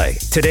Google Play.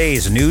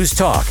 Today's News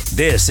Talk.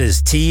 This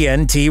is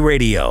TNT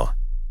Radio.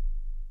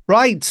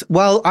 Right.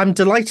 Well, I'm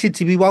delighted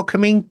to be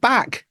welcoming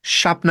back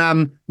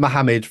Shabnam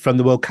Mohamed from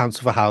the World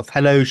Council for Health.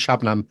 Hello,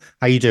 Shabnam.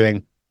 How are you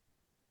doing?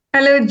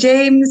 Hello,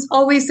 James.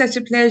 Always such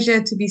a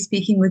pleasure to be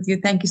speaking with you.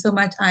 Thank you so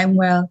much. I'm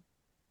well.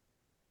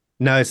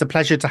 No, it's a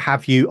pleasure to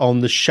have you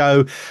on the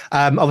show.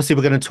 Obviously,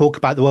 we're going to talk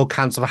about the World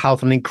Council for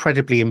Health, an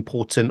incredibly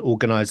important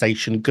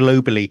organisation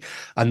globally,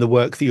 and the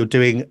work that you're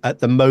doing at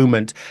the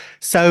moment.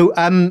 So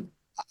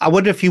I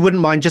wonder if you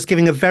wouldn't mind just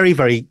giving a very,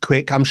 very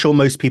quick, I'm sure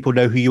most people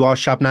know who you are,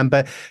 Shabnam,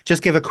 but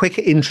just give a quick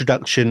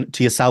introduction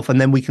to yourself,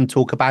 and then we can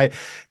talk about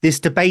this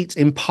debate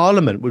in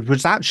Parliament, which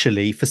was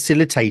actually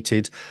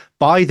facilitated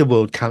by the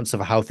World Council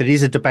for Health. It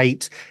is a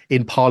debate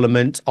in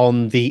Parliament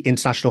on the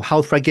international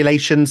health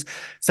regulations.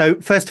 So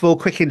first of all,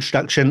 quick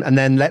introduction, and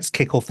then let's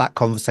kick off that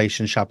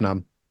conversation,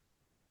 Shabnam.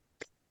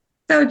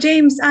 So,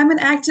 James, I'm an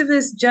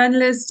activist,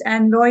 journalist,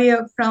 and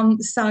lawyer from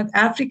South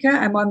Africa.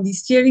 I'm on the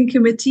steering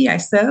committee. I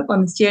serve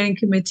on the steering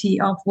committee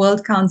of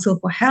World Council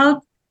for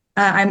Health.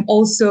 I'm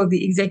also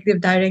the executive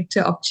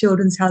director of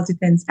Children's Health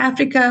Defence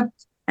Africa,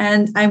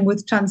 and I'm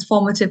with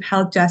Transformative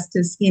Health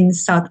Justice in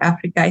South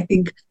Africa. I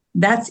think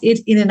that's it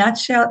in a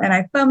nutshell, and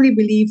I firmly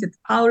believe that the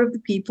power of the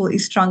people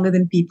is stronger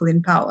than people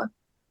in power.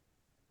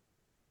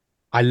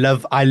 I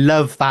love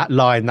that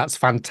line. That's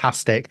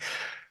fantastic.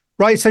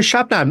 Right, so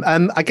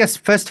Shabnam, I guess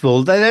first of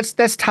all,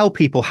 let's tell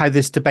people how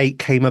this debate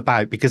came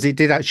about, because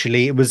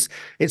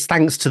it's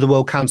thanks to the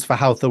World Council for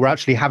Health that we're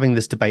actually having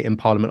this debate in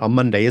Parliament on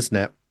Monday, isn't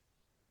it?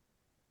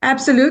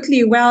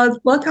 Absolutely. Well,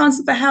 World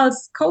Council for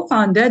Health's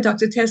co-founder,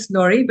 Dr. Tess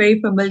Lawrie,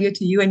 very familiar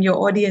to you and your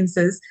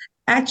audiences,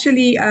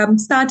 actually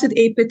started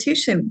a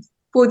petition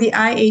for the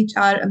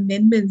IHR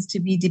amendments to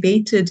be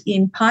debated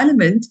in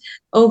Parliament.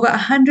 Over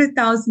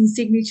 100,000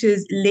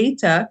 signatures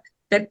later,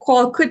 that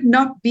call could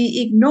not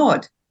be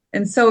ignored.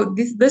 And so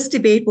this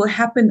debate will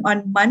happen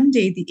on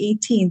Monday, the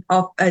 18th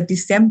of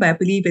December. I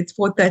believe it's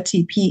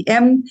 4:30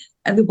 p.m.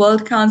 And the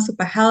World Council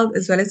for Health,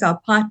 as well as our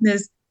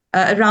partners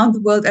around the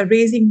world, are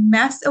raising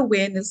mass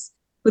awareness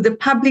for the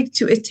public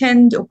to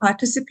attend or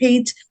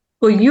participate,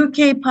 for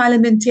UK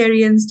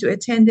parliamentarians to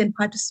attend and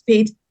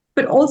participate,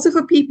 but also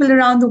for people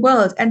around the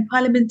world and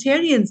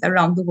parliamentarians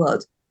around the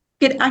world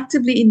get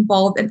actively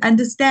involved and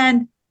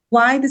understand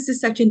why this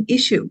is such an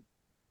issue.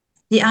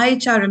 The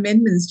IHR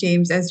amendments,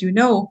 James, as you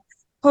know,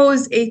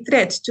 pose a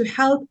threat to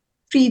health,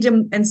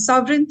 freedom, and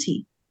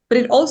sovereignty. But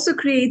it also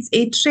creates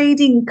a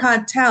trading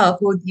cartel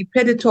for the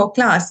predator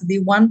class, the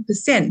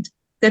 1%,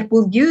 that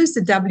will use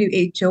the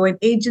WHO, an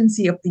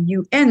agency of the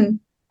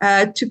UN,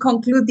 to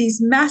conclude these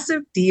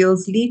massive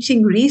deals,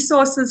 leeching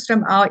resources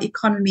from our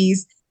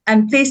economies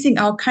and placing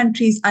our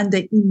countries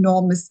under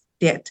enormous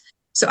debt.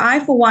 So I,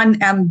 for one,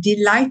 am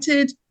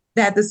delighted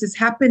that this is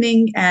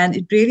happening, and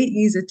it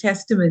really is a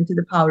testament to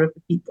the power of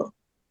the people.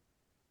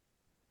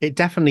 It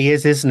definitely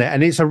is, isn't it?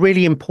 And it's a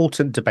really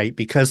important debate,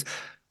 because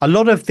a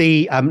lot of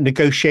the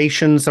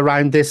negotiations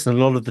around this and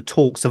a lot of the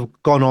talks have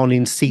gone on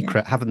in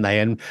secret, haven't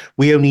they? And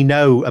we only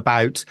know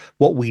about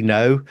what we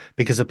know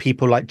because of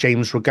people like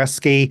James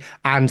Roguski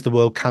and the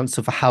World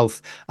Council for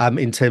Health,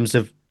 in terms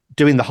of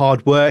doing the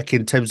hard work,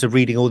 in terms of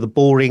reading all the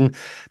boring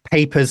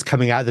papers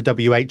coming out of the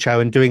WHO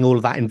and doing all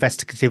of that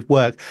investigative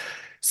work.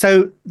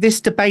 So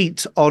this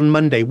debate on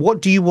Monday,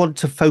 what do you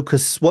want it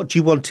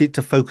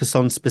to focus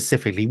on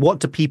specifically? What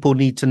do people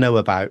need to know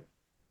about?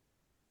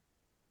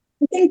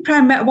 I think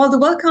the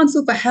World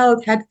Council for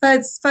Health had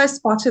first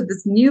spotted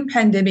this new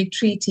pandemic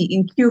treaty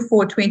in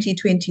Q4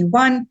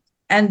 2021,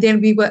 and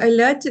then we were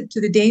alerted to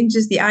the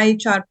dangers the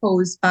IHR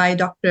posed by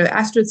Dr.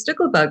 Astrid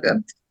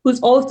Stickelberger, who's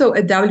also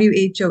a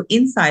WHO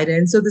insider.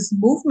 And so this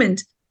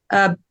movement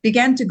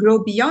began to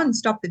grow beyond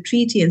stop the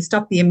treaty and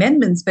stop the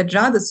amendments, but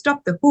rather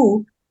stop the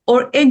WHO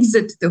or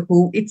exit the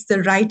WHO. It's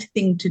the right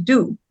thing to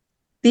do.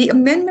 The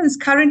amendments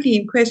currently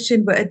in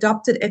question were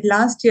adopted at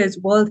last year's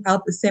World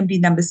Health Assembly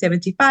number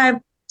 75,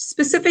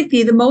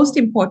 specifically the most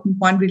important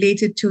one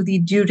related to the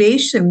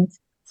duration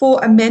for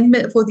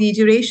the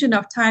duration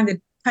of time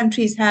that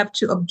countries have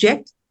to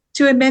object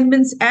to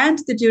amendments, and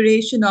the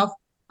duration of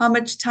how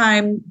much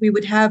time we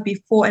would have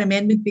before an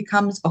amendment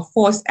becomes of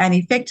force and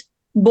effect,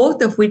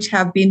 both of which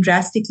have been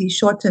drastically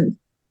shortened.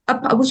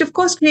 Which of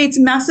course creates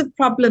massive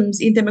problems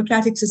in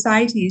democratic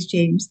societies,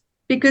 James,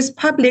 because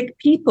public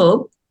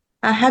people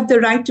have the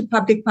right to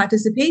public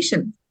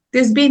participation.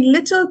 There's been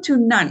little to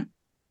none,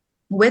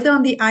 whether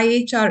on the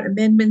IHR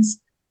amendments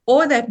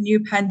or that new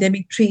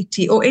pandemic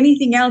treaty or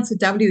anything else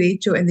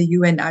the WHO and the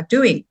UN are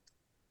doing.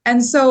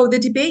 And so the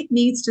debate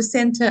needs to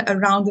center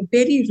around the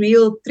very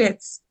real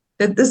threats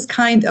that this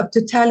kind of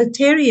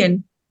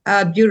totalitarian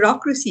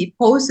bureaucracy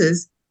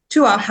poses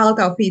to our health,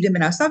 our freedom,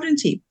 and our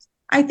sovereignty.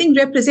 I think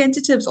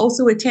representatives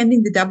also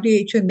attending the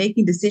WHO and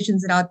making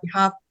decisions on our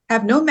behalf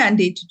have no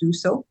mandate to do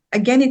so.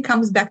 Again, it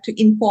comes back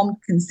to informed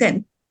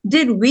consent.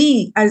 Did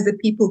we, as the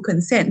people,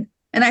 consent?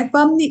 And I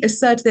firmly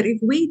assert that if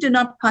we do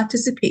not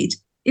participate,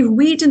 if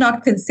we do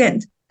not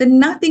consent, then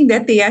nothing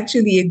that they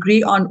actually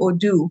agree on or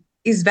do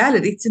is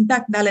valid. It's in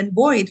fact null and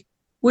void,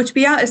 which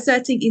we are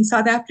asserting in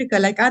South Africa.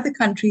 Like other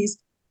countries,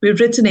 we've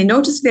written a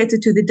notice letter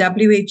to the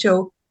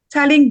WHO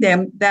telling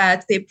them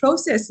that their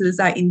processes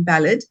are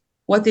invalid.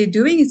 What they're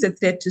doing is a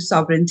threat to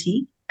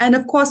sovereignty. And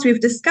of course, we've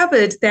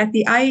discovered that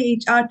the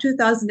IHR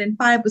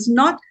 2005 was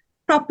not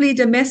properly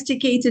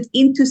domesticated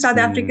into South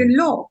African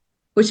law,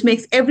 which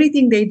makes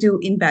everything they do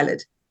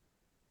invalid.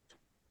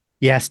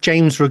 Yes,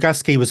 James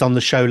Roguski was on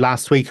the show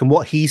last week, and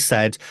what he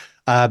said,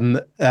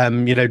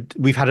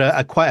 we've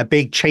had quite a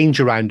big change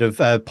around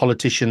of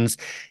politicians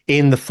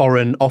in the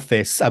Foreign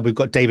Office. We've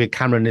got David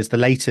Cameron is the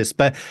latest,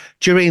 but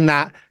during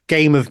that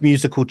game of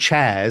musical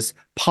chairs,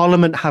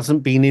 Parliament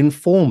hasn't been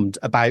informed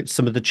about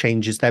some of the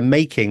changes they're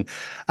making.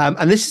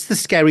 And this is the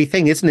scary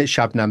thing, isn't it,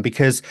 Shabnam?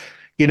 Because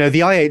the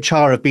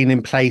IHR have been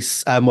in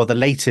place, the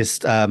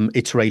latest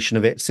iteration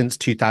of it since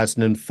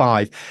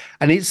 2005.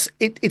 And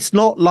it's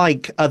not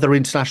like other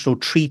international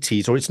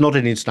treaties, or it's not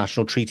an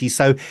international treaty.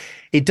 So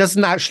it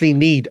doesn't actually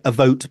need a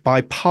vote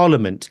by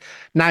Parliament.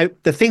 Now,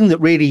 the thing that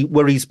really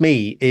worries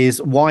me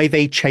is why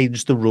they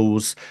changed the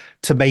rules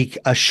to make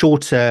a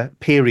shorter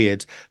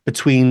period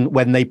between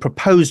when they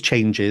propose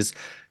changes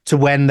to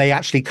when they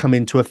actually come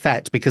into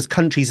effect. Because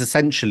countries,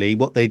 essentially,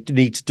 what they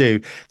need to do,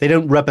 they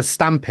don't rubber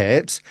stamp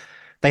it.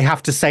 They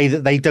have to say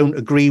that they don't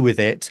agree with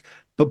it,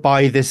 but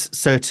by this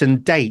certain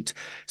date.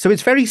 So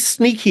it's very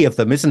sneaky of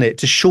them, isn't it,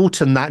 to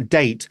shorten that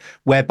date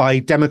whereby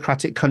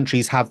democratic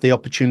countries have the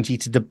opportunity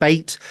to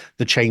debate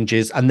the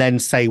changes and then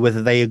say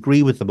whether they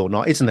agree with them or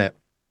not, isn't it?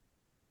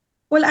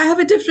 Well, I have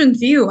a different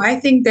view. I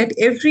think that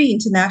every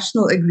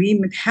international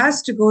agreement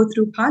has to go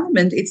through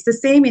Parliament. It's the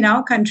same in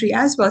our country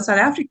as well. South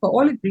Africa,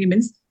 all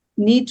agreements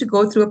need to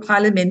go through a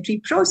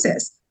parliamentary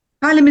process.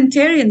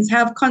 Parliamentarians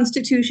have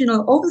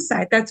constitutional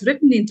oversight. That's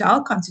written into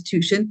our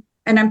constitution.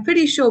 And I'm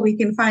pretty sure we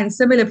can find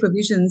similar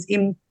provisions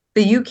in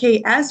the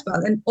UK as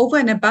well. And over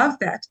and above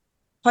that,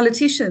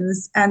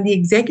 politicians and the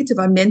executive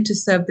are meant to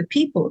serve the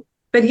people.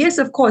 But yes,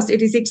 of course,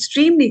 it is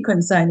extremely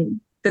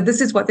concerning that this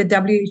is what the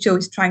WHO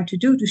is trying to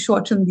do, to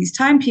shorten these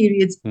time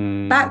periods.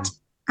 But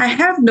I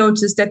have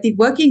noticed that the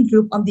working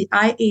group on the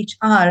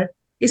IHR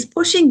is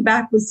pushing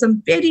back with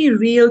some very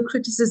real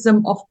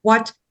criticism of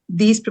what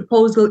these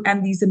proposals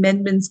and these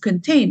amendments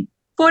contain.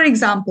 For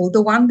example,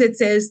 the one that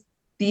says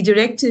the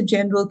Director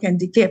General can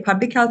declare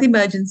public health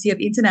emergency of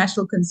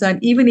international concern,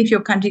 even if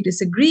your country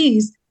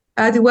disagrees.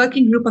 The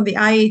working group on the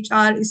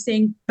IHR is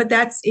saying, but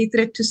that's a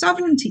threat to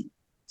sovereignty.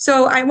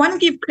 So I want to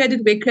give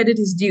credit where credit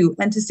is due,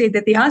 and to say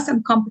that there are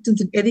some competent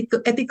and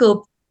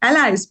ethical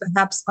allies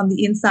perhaps on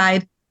the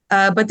inside,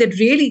 but that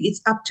really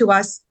it's up to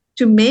us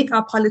to make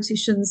our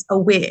politicians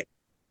aware.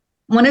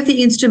 One of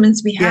the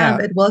instruments we have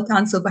at World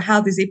Council for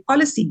Health is a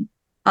policy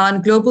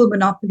on global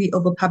monopoly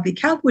over public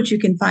health, which you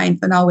can find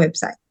on our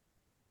website.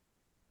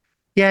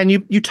 Yeah, and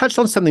you touched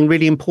on something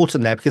really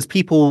important there, because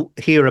people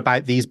hear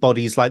about these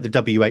bodies like the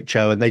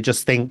WHO and they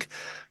just think,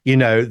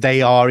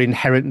 they are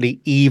inherently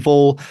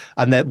evil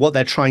and that what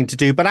they're trying to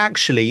do. But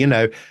actually,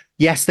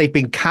 yes, they've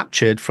been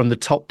captured from the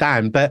top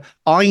down, but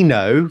I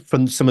know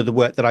from some of the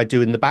work that I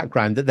do in the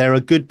background that there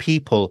are good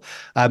people,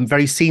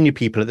 very senior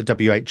people at the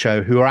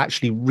WHO who are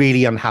actually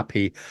really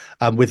unhappy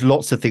with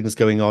lots of things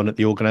going on at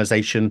the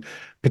organisation,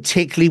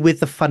 particularly with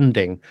the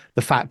funding.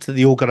 The fact that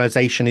the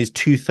organisation is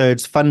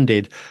 2/3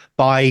 funded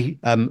by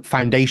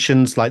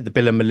foundations like the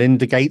Bill and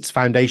Melinda Gates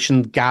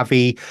Foundation,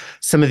 Gavi.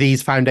 Some of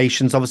these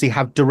foundations obviously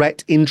have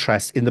direct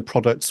interest in the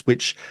products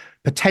which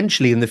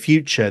potentially in the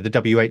future the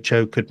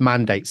WHO could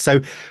mandate.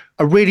 So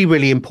a really,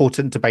 really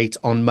important debate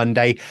on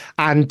Monday.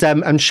 And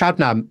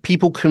Shabnam,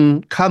 people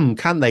can come,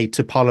 can't they,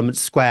 to Parliament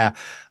Square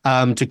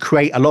to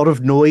create a lot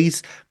of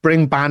noise,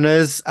 bring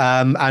banners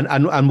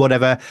and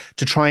whatever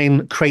to try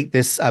and create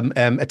this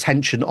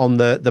attention on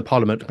the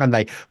Parliament, can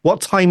they?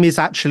 What time is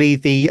actually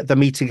the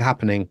meeting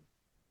happening?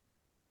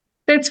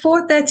 It's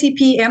 4:30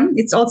 p.m.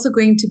 It's also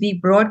going to be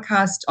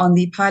broadcast on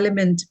the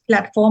Parliament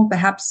platform.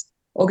 Perhaps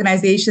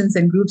organizations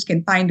and groups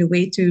can find a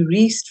way to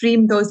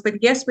restream those. But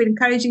yes, we're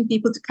encouraging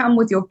people to come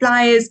with your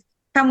flyers,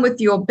 come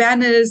with your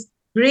banners,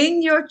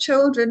 bring your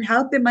children,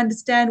 help them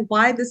understand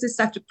why this is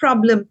such a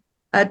problem,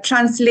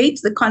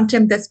 translate the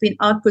content that's been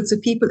output so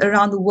people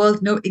around the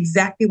world know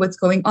exactly what's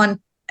going on,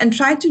 and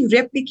try to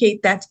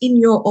replicate that in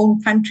your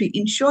own country.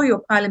 Ensure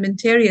your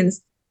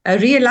parliamentarians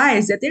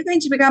realize that they're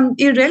going to become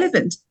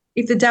irrelevant.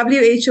 If the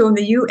WHO and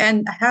the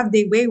UN have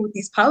their way with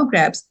these power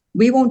grabs,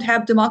 we won't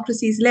have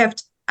democracies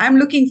left. I'm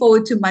looking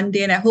forward to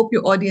Monday, and I hope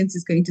your audience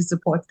is going to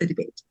support the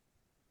debate.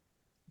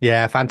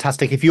 Yeah,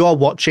 fantastic. If you are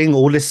watching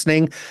or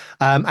listening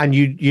and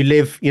you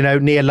live,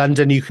 near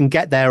London, you can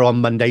get there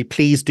on Monday.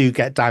 Please do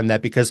get down there,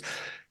 because,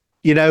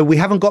 we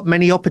haven't got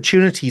many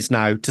opportunities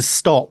now to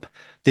stop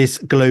this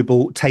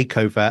global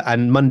takeover.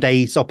 And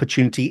Monday's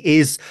opportunity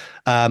is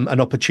an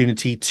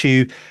opportunity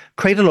to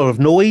create a lot of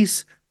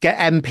noise, get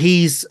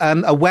MPs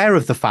aware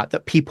of the fact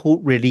that people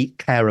really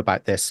care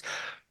about this.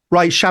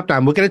 Right,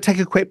 Shabnam, we're going to take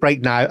a quick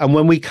break now. And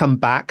when we come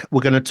back,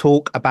 we're going to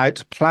talk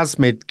about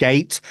Plasmid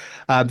Gate,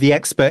 the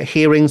expert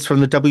hearings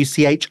from the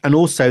WCH, and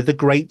also the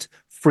Great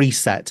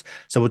Reset.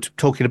 So we're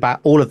talking about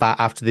all of that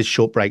after this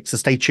short break. So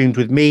stay tuned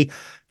with me,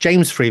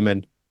 James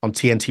Freeman, on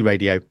TNT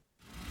Radio.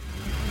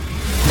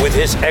 With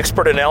his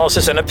expert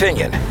analysis and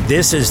opinion,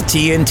 this is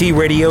TNT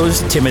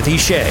Radio's Timothy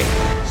Shea.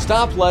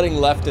 Stop letting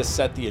leftists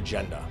set the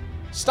agenda.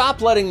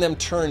 Stop letting them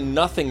turn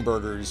nothing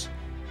burgers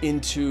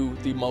into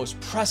the most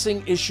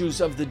pressing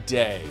issues of the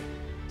day.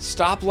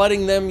 Stop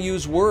letting them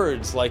use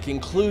words like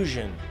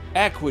inclusion,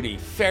 equity,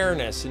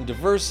 fairness, and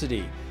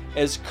diversity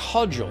as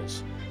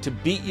cudgels to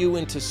beat you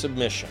into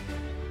submission.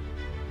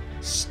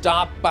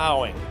 Stop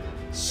bowing,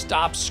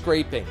 stop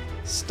scraping,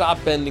 stop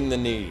bending the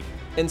knee,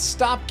 and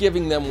stop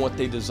giving them what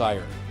they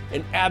desire,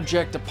 an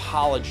abject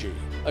apology,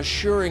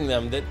 assuring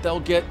them that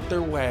they'll get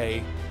their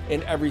way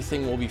and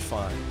everything will be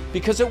fine.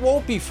 Because it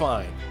won't be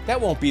fine.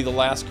 That won't be the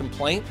last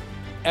complaint.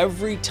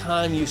 Every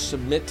time you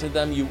submit to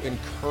them, you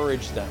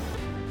encourage them.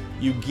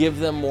 You give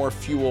them more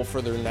fuel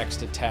for their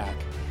next attack.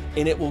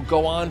 And it will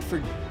go on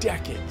for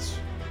decades.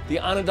 The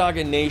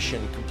Onondaga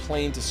Nation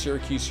complained to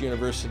Syracuse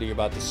University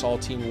about the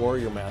Saltine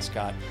Warrior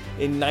mascot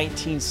in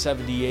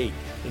 1978.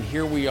 And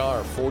here we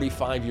are,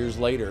 45 years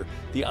later,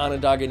 the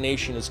Onondaga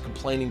Nation is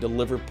complaining to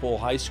Liverpool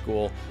High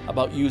School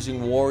about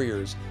using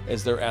warriors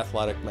as their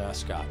athletic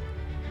mascot.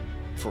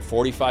 For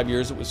 45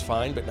 years it was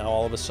fine, but now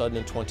all of a sudden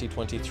in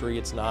 2023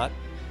 it's not.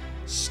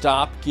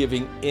 Stop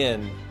giving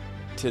in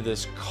to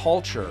this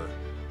culture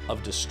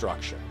of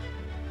destruction.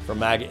 From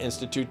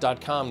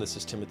MAGAInstitute.com, this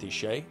is Timothy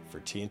Shea for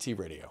TNT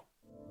Radio.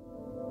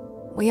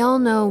 We all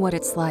know what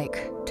it's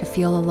like to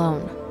feel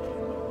alone.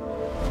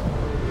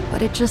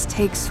 But it just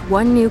takes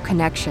one new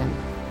connection.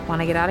 Want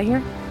to get out of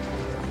here?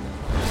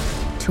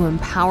 To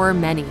empower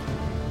many.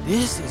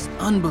 This is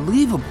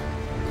unbelievable.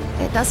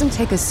 It doesn't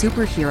take a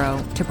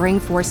superhero to bring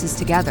forces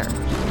together.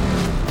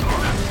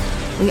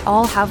 We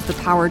all have the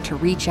power to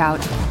reach out.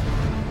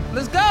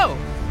 Let's go!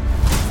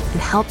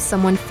 And help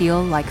someone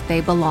feel like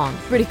they belong.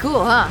 Pretty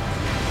cool, huh?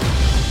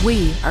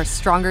 We are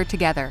stronger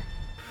together.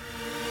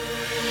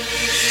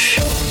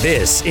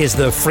 This is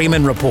the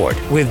Freeman Report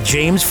with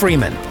James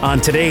Freeman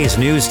on today's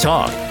News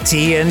Talk,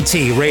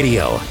 TNT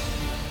Radio.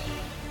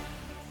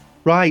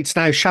 Right,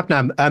 now,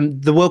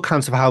 Shabnam, the World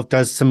Council of Health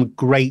does some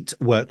great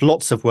work,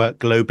 lots of work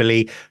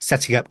globally,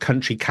 setting up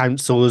country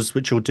councils,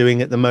 which you're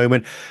doing at the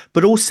moment.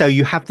 But also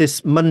you have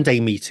this Monday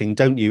meeting,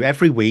 don't you,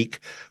 every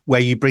week,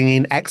 where you bring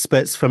in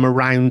experts from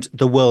around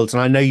the world.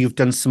 And I know you've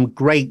done some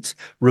great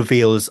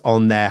reveals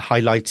on there,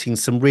 highlighting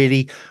some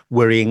really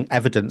worrying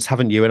evidence,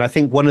 haven't you? And I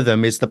think one of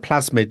them is the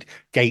Plasmid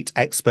Gate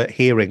expert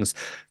hearings.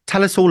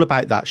 Tell us all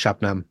about that,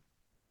 Shabnam.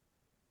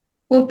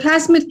 Well,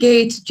 Plasmid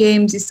Gate,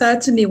 James, is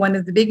certainly one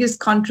of the biggest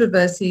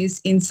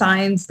controversies in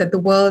science that the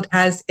world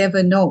has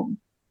ever known.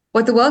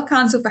 What the World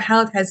Council for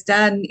Health has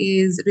done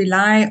is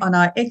rely on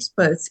our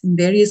experts in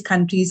various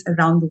countries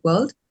around the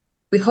world.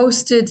 We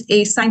hosted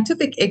a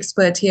scientific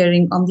expert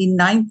hearing on the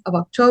 9th of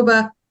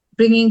October,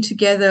 bringing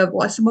together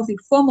some of the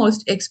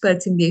foremost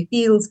experts in their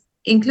fields,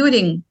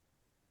 including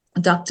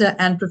Dr.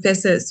 and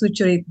Professor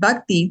Sucharit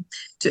Bhakti,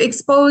 to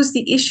expose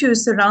the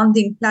issues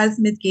surrounding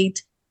Plasmid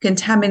Gate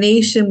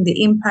contamination,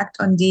 the impact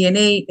on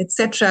DNA,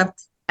 etc.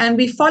 And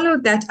we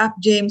followed that up,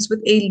 James,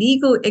 with a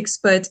legal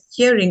expert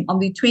hearing on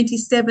the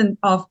 27th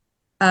of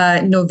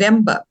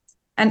November.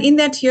 And in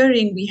that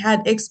hearing, we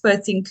had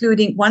experts,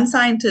 including one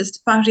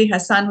scientist, Fahri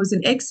Hassan, who's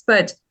an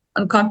expert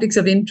on conflicts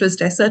of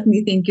interest. I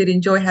certainly think you'd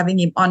enjoy having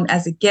him on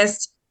as a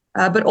guest,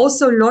 but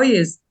also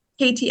lawyers,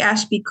 Katie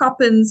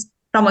Ashby-Coppins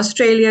from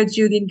Australia,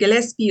 Julian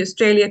Gillespie,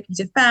 Australia,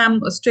 Peter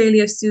Pham,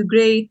 Australia, Sue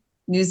Gray,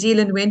 New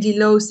Zealand, Wendy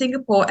Lowe,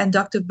 Singapore, and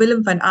Dr.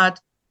 Willem van Aert,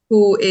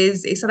 who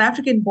is a South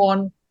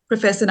African-born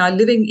professor now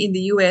living in the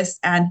US,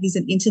 and he's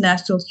an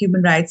international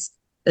human rights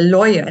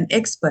lawyer, an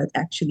expert,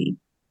 actually.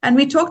 And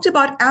we talked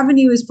about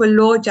avenues for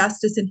law,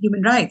 justice, and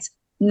human rights.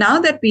 Now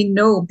that we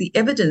know the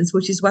evidence,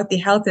 which is what the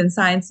health and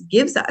science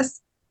gives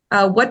us,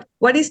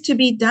 what is to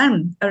be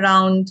done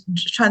around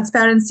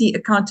transparency,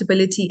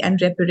 accountability, and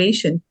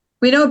reparation?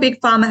 We know Big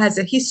Pharma has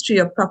a history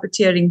of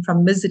profiteering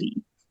from misery.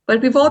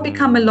 But we've all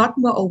become a lot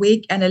more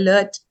awake and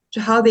alert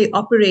to how they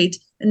operate.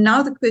 And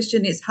now the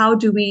question is, how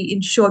do we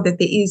ensure that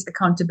there is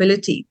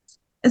accountability?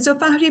 And so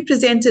Fahri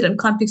presented on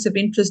conflicts of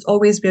interest,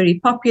 always very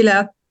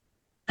popular.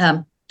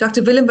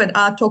 Dr. Willem van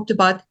Aert talked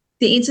about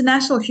the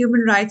international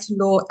human rights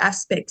law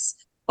aspects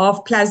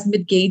of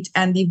Plasmid Gate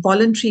and the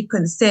voluntary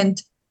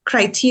consent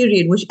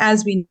criterion, which,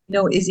 as we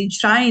know, is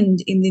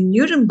enshrined in the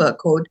Nuremberg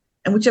Code,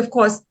 and which, of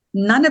course,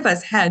 none of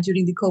us had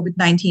during the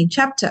COVID-19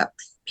 chapter.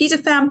 Peter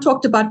Pham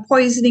talked about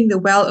poisoning the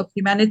well of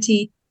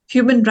humanity,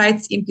 human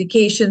rights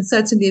implications,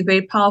 certainly a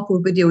very powerful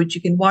video which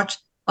you can watch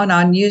on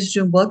our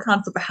newsroom,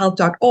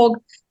 worldcouncilforhealth.org.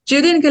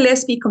 Julian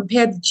Gillespie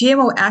compared the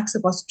GMO acts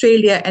of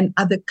Australia and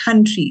other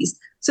countries.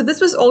 So this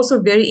was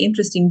also very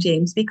interesting,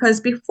 James, because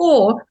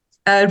before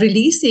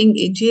releasing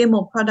a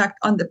GMO product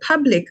on the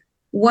public,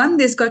 one,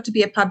 there's got to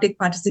be a public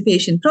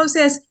participation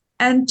process,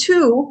 and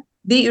two,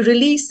 the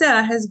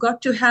releaser has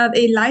got to have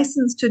a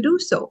license to do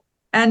so.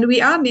 And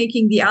we are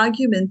making the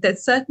argument that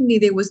certainly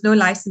there was no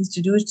license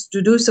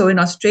to do so in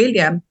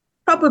Australia,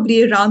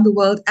 probably around the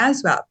world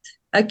as well.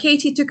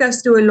 Katie took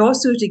us to a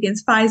lawsuit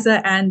against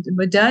Pfizer and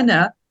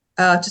Moderna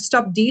to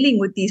stop dealing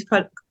with these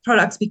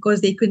products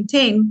because they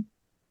contain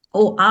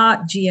or are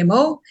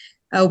GMO.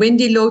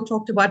 Wendy Lowe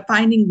talked about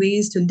finding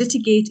ways to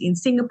litigate in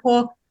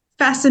Singapore.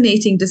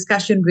 Fascinating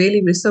discussion,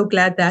 really. We're so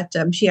glad that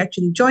she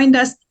actually joined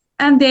us.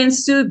 And then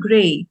Sue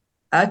Gray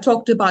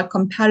talked about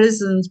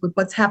comparisons with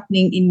what's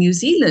happening in New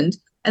Zealand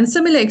and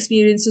similar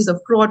experiences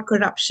of fraud,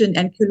 corruption,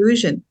 and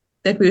collusion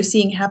that we're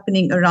seeing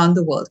happening around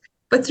the world.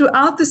 But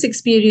throughout this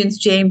experience,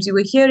 James, you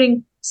were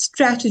hearing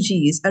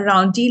strategies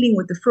around dealing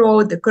with the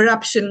fraud, the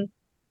corruption,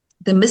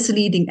 the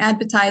misleading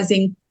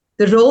advertising,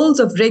 the roles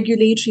of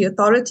regulatory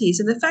authorities,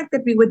 and the fact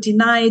that we were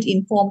denied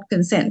informed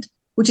consent,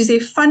 which is a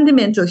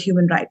fundamental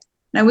human right.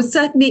 And I would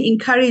certainly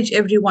encourage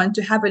everyone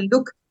to have a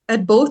look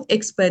at both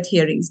expert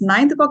hearings,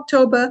 9th of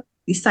October,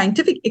 the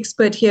scientific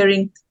expert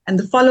hearing, and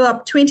the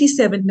follow-up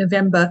 27th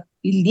November,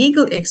 the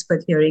legal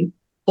expert hearing,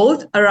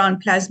 both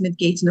around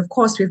Plasmid-Gate. And of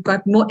course, we've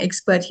got more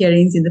expert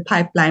hearings in the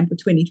pipeline for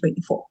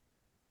 2024.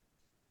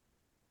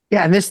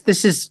 Yeah, and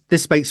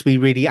this makes me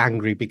really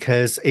angry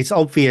because it's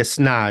obvious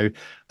now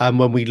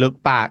when we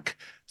look back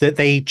that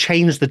they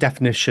changed the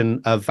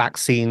definition of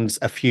vaccines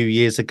a few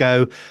years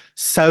ago.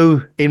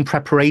 So in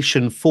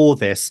preparation for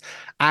this,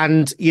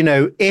 and, you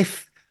know,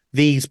 if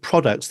these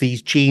products,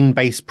 these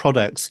gene-based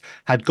products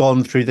had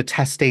gone through the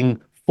testing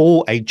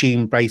for a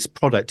gene-based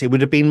product, it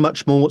would have been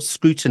much more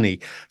scrutiny,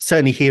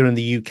 certainly here in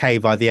the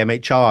UK via the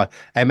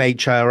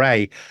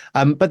MHRA.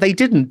 But they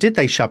didn't, did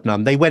they,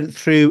 Shabnam? They went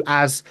through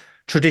as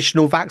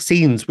traditional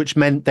vaccines, which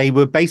meant they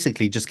were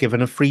basically just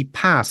given a free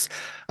pass.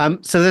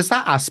 So there's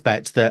that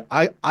aspect that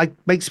I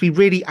makes me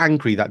really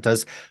angry, that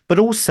does. But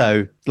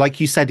also, like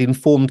you said,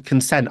 informed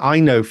consent. I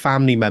know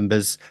family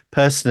members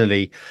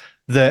personally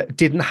that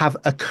didn't have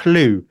a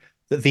clue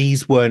that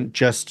these weren't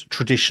just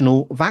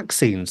traditional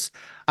vaccines.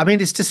 I mean,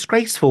 it's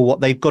disgraceful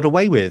what they've got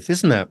away with,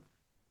 isn't it?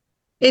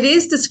 It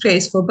is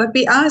disgraceful, but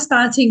we are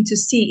starting to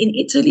see in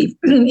Italy,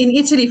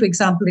 for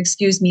example,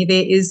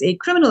 there is a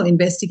criminal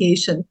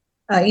investigation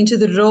into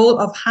the role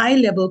of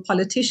high-level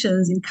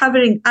politicians in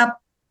covering up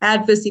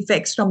adverse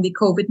effects from the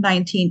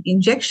COVID-19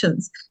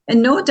 injections.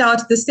 And no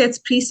doubt this sets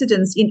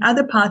precedents in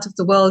other parts of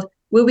the world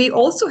where we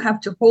also have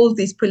to hold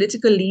these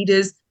political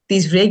leaders,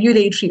 these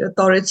regulatory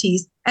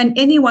authorities, and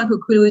anyone who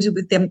colluded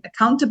with them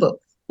accountable.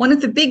 One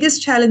of the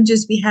biggest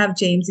challenges we have,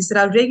 James, is that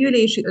our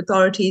regulatory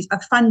authorities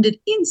are funded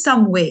in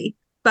some way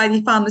by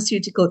the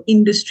pharmaceutical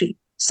industry.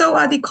 So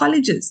are the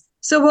colleges.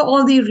 So are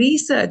all the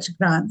research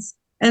grants.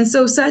 And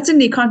so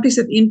certainly conflicts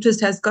of interest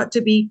has got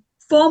to be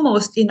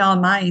foremost in our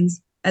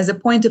minds as a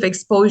point of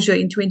exposure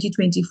in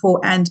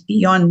 2024 and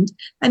beyond.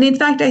 And in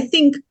fact, I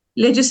think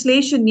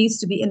legislation needs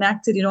to be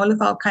enacted in all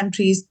of our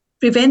countries,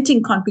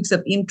 preventing conflicts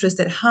of interest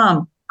that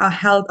harm our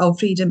health, our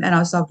freedom, and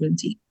our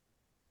sovereignty.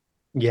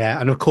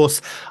 Yeah, and of course,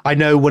 I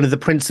know one of the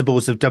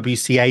principles of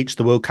WCH,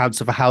 the World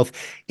Council for Health,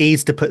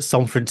 is to put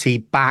sovereignty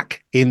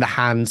back in the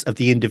hands of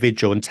the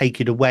individual and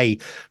take it away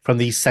from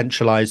these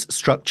centralized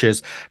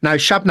structures. Now,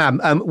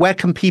 Shabnam, where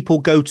can people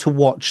go to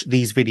watch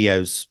these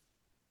videos?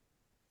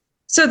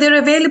 So they're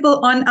available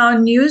on our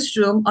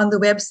newsroom on the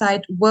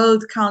website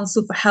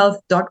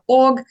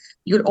worldcouncilforhealth.org.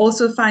 You'll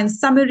also find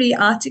summary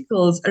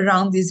articles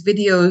around these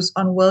videos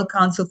on World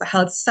Council for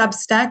Health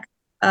Substack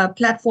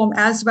platform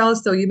as well.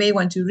 So you may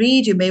want to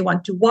read, you may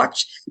want to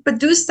watch, but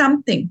do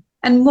something.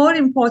 And more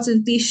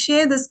importantly,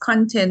 share this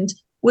content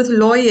with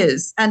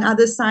lawyers and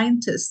other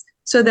scientists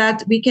so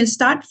that we can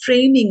start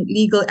framing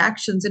legal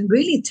actions and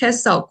really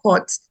test our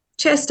courts,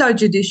 test our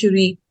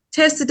judiciary,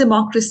 test the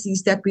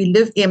democracies that we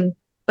live in.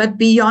 But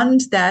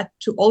beyond that,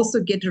 to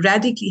also get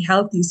radically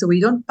healthy so we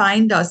don't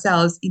find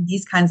ourselves in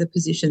these kinds of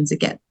positions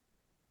again.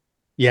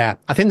 Yeah,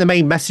 I think the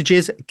main message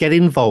is get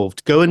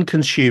involved, go and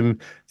consume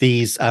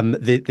these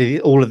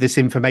all of this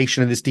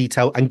information and this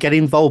detail and get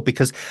involved,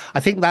 because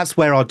I think that's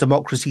where our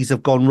democracies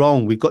have gone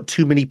wrong. We've got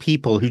too many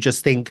people who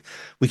just think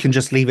we can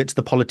just leave it to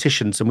the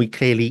politicians, and we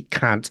clearly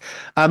can't.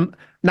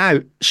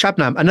 Now,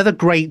 Shabnam, another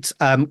great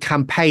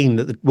campaign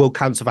that the World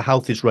Council for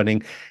Health is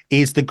running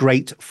is the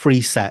Great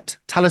Reset.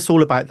 Tell us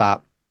all about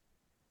that.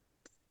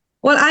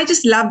 Well, I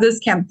just love this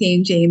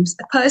campaign, James.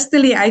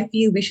 Personally, I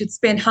feel we should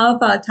spend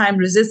half our time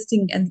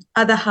resisting and the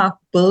other half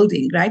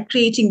building, right?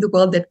 Creating the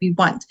world that we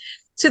want.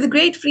 So the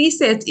Great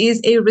Reset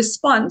is a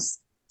response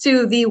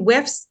to the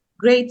WEF's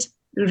Great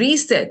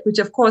Reset, which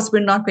of course we're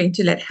not going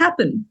to let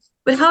happen.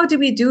 But how do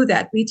we do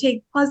that? We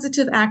take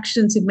positive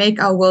action to make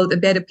our world a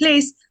better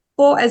place,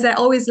 or as I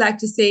always like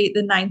to say,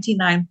 the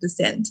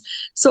 99%.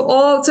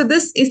 So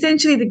this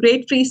essentially the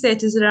Great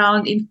Reset is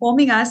around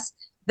informing us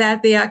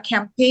that there are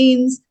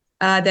campaigns,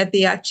 that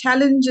there are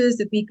challenges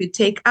that we could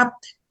take up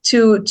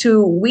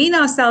to wean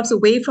ourselves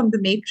away from the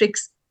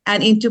matrix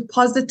and into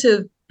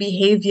positive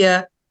behavior.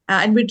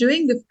 And we're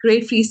doing the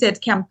Great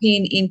Reset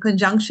campaign in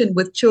conjunction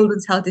with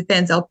Children's Health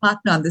Defense, our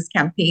partner on this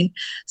campaign.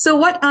 So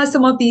what are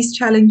some of these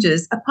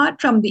challenges? Apart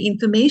from the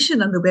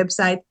information on the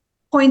website,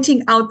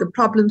 pointing out the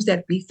problems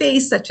that we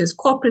face, such as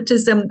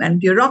corporatism and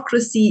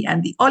bureaucracy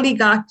and the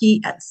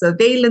oligarchy and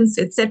surveillance,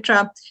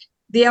 etc.,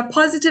 there are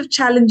positive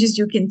challenges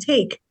you can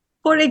take.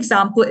 For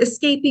example,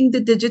 escaping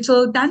the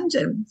digital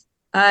dungeon.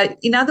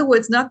 In other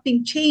words, not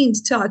being chained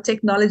to our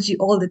technology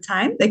all the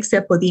time,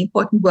 except for the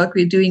important work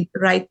we're doing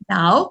right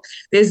now.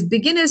 There's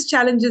beginners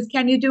challenges.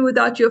 Can you do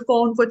without your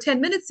phone for 10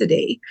 minutes a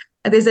day?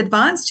 And there's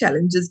advanced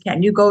challenges.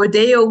 Can you go a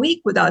day or a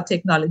week without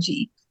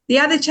technology? The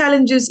other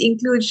challenges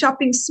include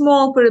shopping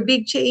small for a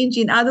big change.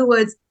 In other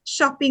words,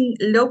 shopping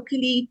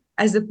locally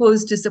as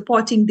opposed to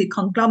supporting the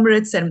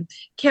conglomerates and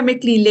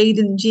chemically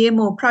laden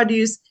GMO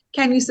produce.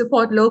 Can you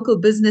support local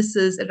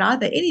businesses,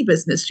 rather any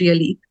business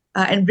really,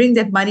 and bring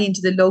that money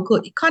into the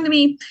local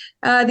economy?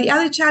 The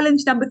other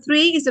challenge, number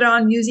 3, is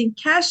around using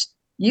cash.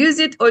 Use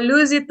it or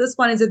lose it. This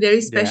one is a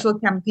very special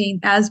campaign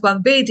as well.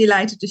 I'm very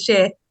delighted to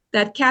share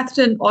that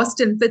Catherine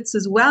Austin Fitz,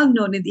 who's well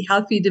known in the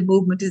health freedom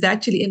movement, has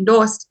actually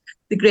endorsed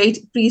the Great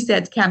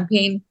Reset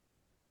campaign.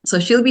 So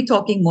she'll be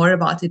talking more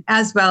about it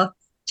as well.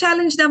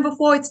 Challenge number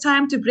 4, it's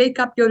time to break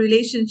up your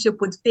relationship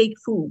with fake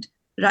food,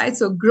 right?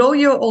 So grow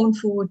your own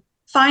food.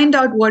 Find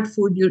out what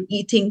food you're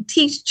eating,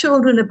 teach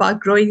children about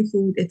growing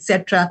food,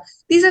 etc.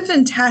 These are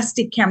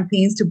fantastic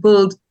campaigns to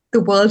build the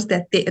world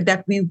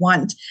that we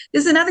want.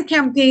 There's another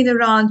campaign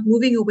around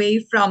moving away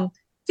from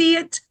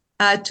fiat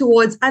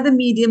towards other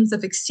mediums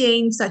of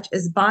exchange, such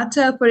as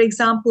barter, for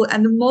example.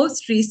 And the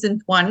most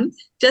recent one,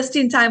 just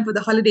in time for the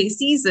holiday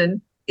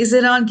season, is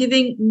around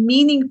giving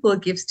meaningful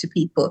gifts to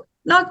people,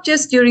 not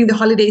just during the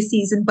holiday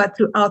season, but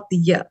throughout the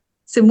year.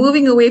 So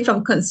moving away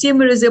from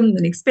consumerism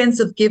and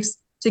expensive gifts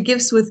to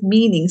gifts with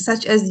meaning,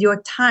 such as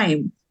your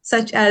time,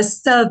 such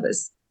as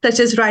service, such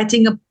as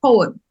writing a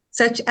poem,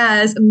 such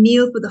as a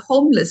meal for the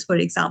homeless, for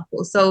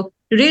example. So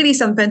really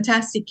some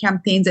fantastic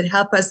campaigns that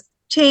help us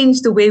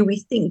change the way we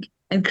think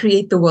and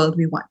create the world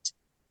we want.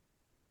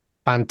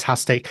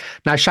 Fantastic.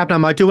 Now,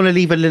 Shabnam, I do want to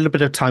leave a little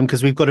bit of time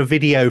because we've got a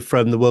video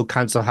from the World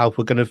Council of Health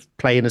we're going to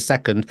play in a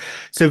second.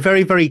 So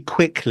very, very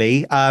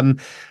quickly,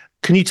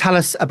 can you tell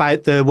us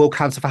about the World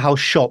Council for Health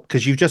shop?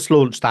 Because you've just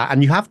launched that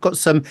and you have got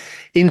some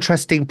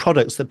interesting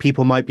products that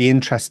people might be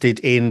interested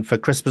in for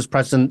Christmas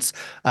presents,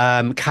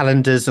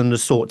 calendars and the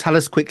sort. Tell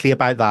us quickly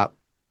about that.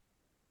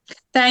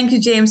 Thank you,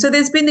 James. So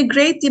there's been a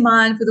great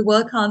demand for the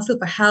World Council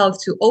for Health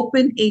to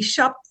open a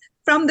shop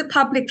from the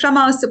public, from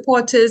our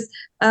supporters.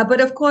 But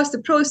of course, the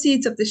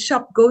proceeds of the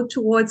shop go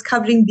towards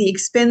covering the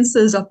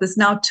expenses of this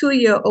now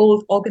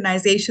 2-year-old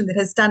organization that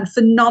has done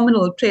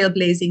phenomenal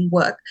trailblazing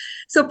work.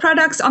 So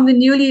products on the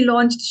newly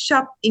launched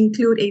shop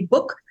include a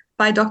book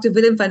by Dr.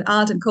 Willem van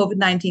Aalt and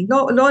COVID-19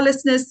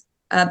 lawlessness,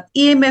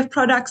 EMF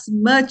products,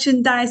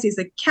 merchandise, is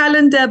a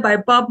calendar by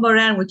Bob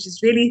Moran, which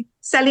is really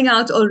selling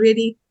out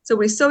already. So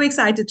we're so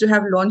excited to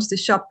have launched the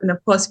shop. And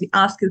of course, we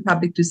ask the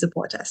public to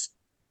support us.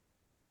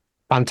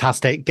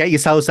 Fantastic. Get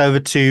yourselves over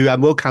to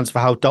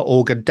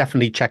worldcouncilforhealth.org and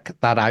definitely check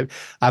that out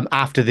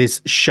after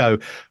this show.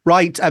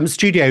 Right,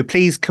 studio,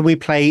 please, can we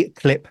play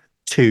clip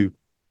 2?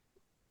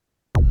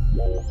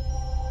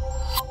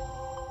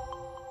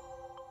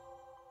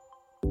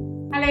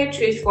 Hello,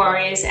 Truth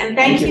Warriors, and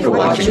thank you for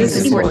watching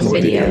this important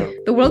video.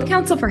 The World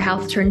Council for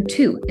Health turned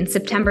 2 in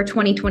September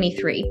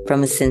 2023.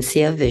 From a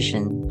sincere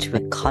vision to a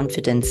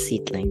confident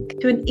seedling.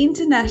 To an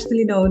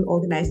internationally known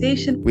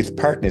organization. With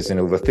partners in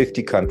over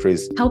 50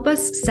 countries. Help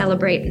us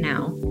celebrate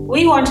now.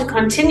 We want to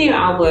continue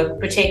our work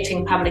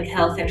protecting public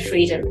health and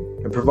freedom.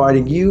 And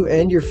providing you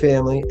and your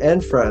family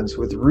and friends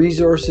with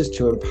resources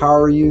to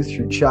empower you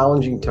through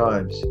challenging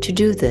times. To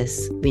do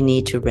this, we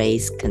need to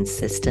raise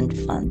consistent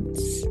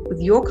funds.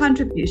 With your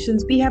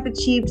contributions, we have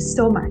achieved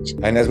so much.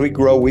 And as we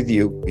grow with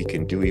you, we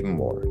can do even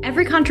more.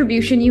 Every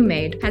contribution you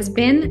made has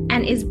been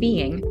and is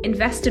being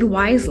invested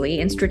wisely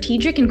in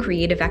strategic and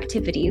creative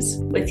activities.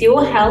 With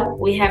your help,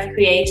 we have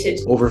created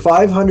over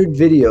 500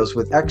 videos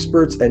with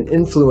experts and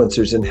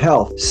influencers in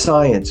health,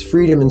 science,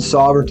 freedom and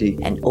sovereignty.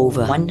 And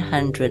over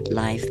 100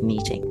 live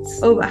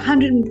meetings. Over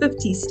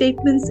 150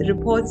 statements,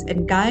 reports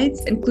and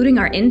guides. Including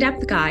our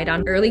in-depth guide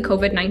on early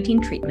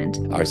COVID-19 treatment.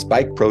 Our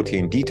spike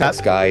protein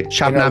detox guide.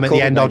 Shabnam, at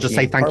the end, I'll just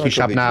say thank you,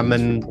 Shabnam,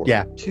 and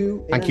yeah.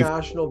 2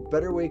 international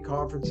Better Way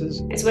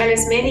conferences. As well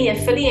as many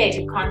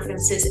affiliated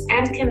conferences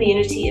and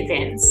community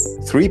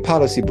events. 3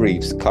 policy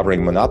briefs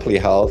covering monopoly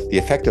health, the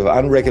effect of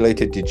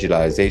unregulated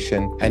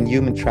digitalization, and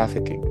human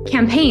trafficking.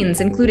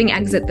 Campaigns including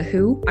Exit the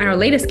WHO, and our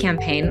latest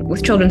campaign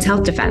with Children's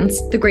Health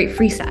Defense, the Great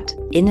Reset.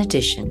 In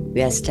addition,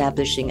 we are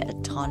establishing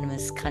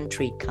autonomous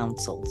country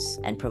councils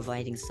and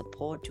providing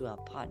support to our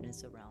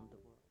partners around the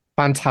world.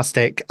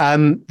 Fantastic.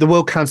 The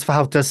World Council for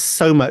Health does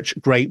so much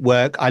great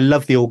work. I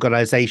love the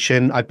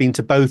organisation. I've been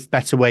to both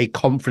Better Way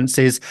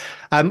conferences.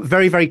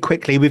 Very, very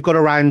quickly, we've got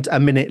around a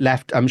minute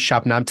left.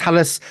 Shabnam, tell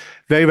us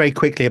very, very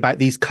quickly about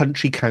these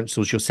country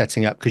councils you're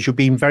setting up, because you've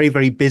been very,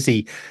 very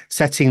busy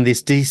setting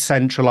this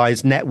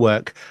decentralised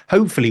network,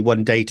 hopefully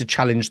one day to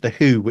challenge the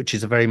WHO, which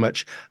is a very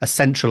much a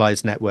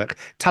centralised network.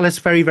 Tell us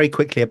very, very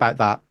quickly about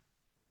that.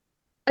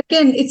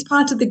 Again, it's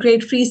part of the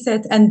Great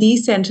Reset and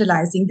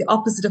decentralizing, the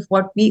opposite of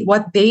what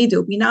they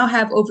do. We now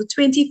have over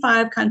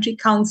 25 country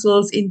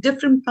councils in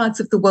different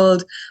parts of the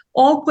world,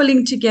 all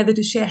pulling together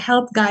to share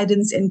health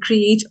guidance and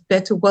create a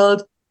better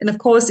world. And of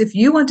course, if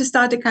you want to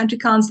start a country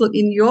council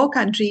in your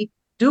country,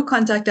 do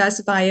contact us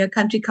via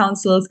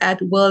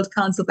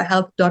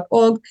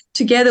countrycouncils@worldcouncilforhealth.org.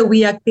 Together,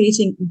 we are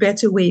creating a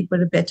better way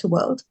for a better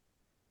world.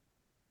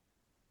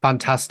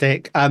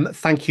 Fantastic.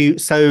 Thank you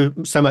so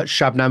much,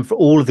 Shabnam, for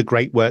all of the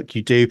great work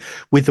you do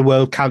with the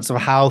World Council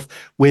for Health,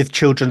 with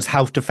Children's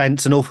Health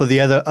Defence, and all for the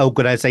other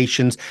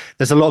organisations.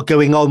 There's a lot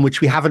going on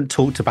which we haven't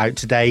talked about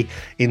today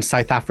in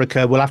South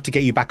Africa. We'll have to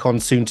get you back on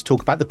soon to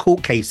talk about the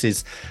court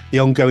cases, the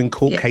ongoing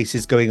court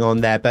cases going on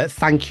there. But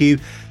thank you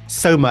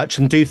so much,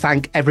 and do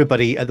thank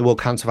everybody at the World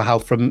Council for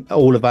Health from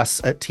all of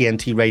us at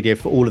TNT Radio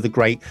for all of the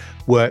great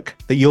work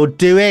that you're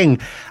doing.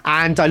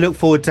 And I look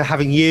forward to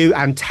having you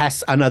and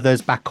Tess and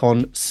others back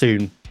on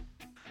soon.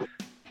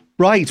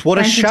 Right, what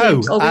a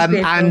show.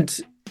 And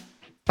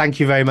thank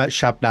you very much,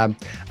 Shabnam.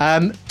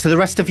 To the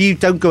rest of you,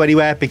 don't go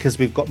anywhere, because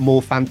we've got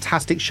more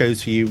fantastic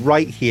shows for you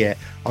right here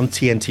on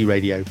TNT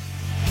Radio.